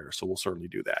family in prayer. So we'll certainly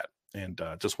do that. And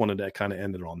just wanted to kind of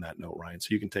end it on that note, Ryan, so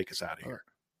you can take us out of here.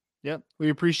 Yep. We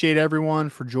appreciate everyone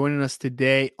for joining us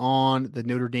today on the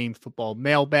Notre Dame football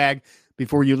mailbag.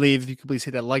 Before you leave, if you could please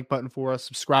hit that like button for us,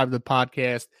 subscribe to the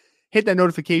podcast, hit that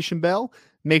notification bell.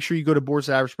 Make sure you go to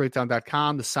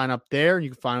boards@irishbreakdown.com to sign up there. You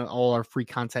can find all our free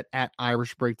content at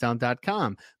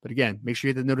irishbreakdown.com. But again, make sure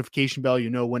you hit the notification bell. You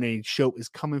know when a show is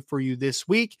coming for you this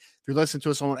week. If you're listening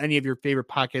to us on any of your favorite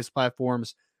podcast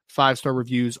platforms, 5-star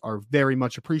reviews are very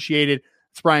much appreciated.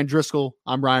 It's Brian Driscoll.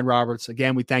 I'm Ryan Roberts.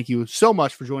 Again, we thank you so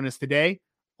much for joining us today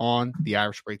on the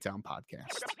Irish Breakdown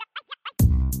podcast.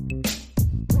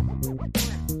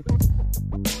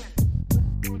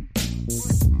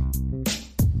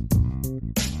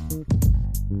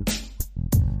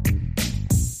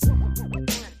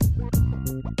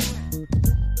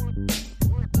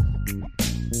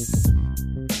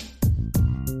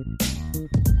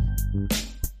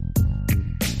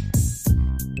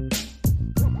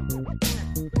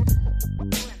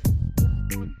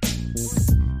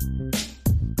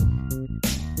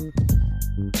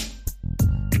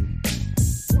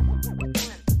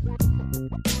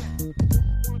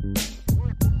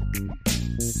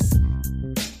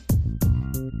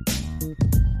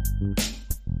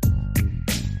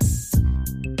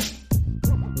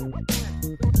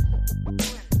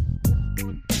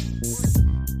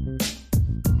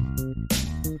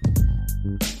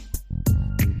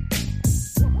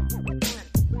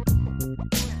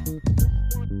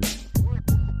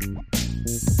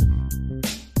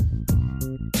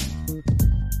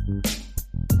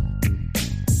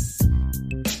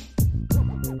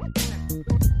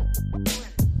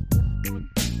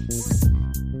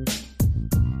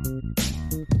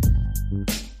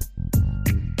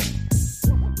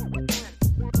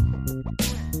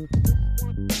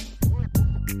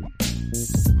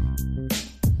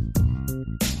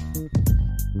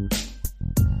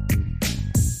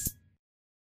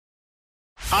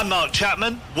 I'm Mark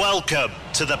Chapman. Welcome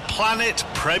to the Planet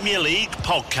Premier League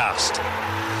podcast.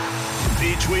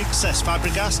 Each week, Cesc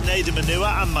Fabregas, Nader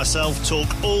Manua and myself talk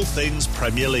all things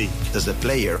Premier League. As a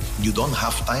player, you don't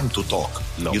have time to talk.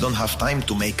 No. You don't have time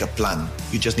to make a plan.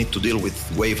 You just need to deal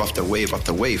with wave after wave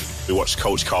after wave. We watched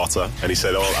Coach Carter and he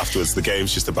said, afterwards, the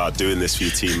game's just about doing this for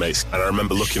your teammates. And I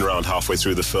remember looking around halfway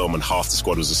through the film and half the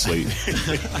squad was asleep.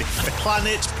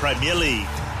 Planet Premier League.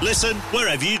 Listen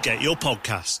wherever you get your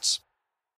podcasts.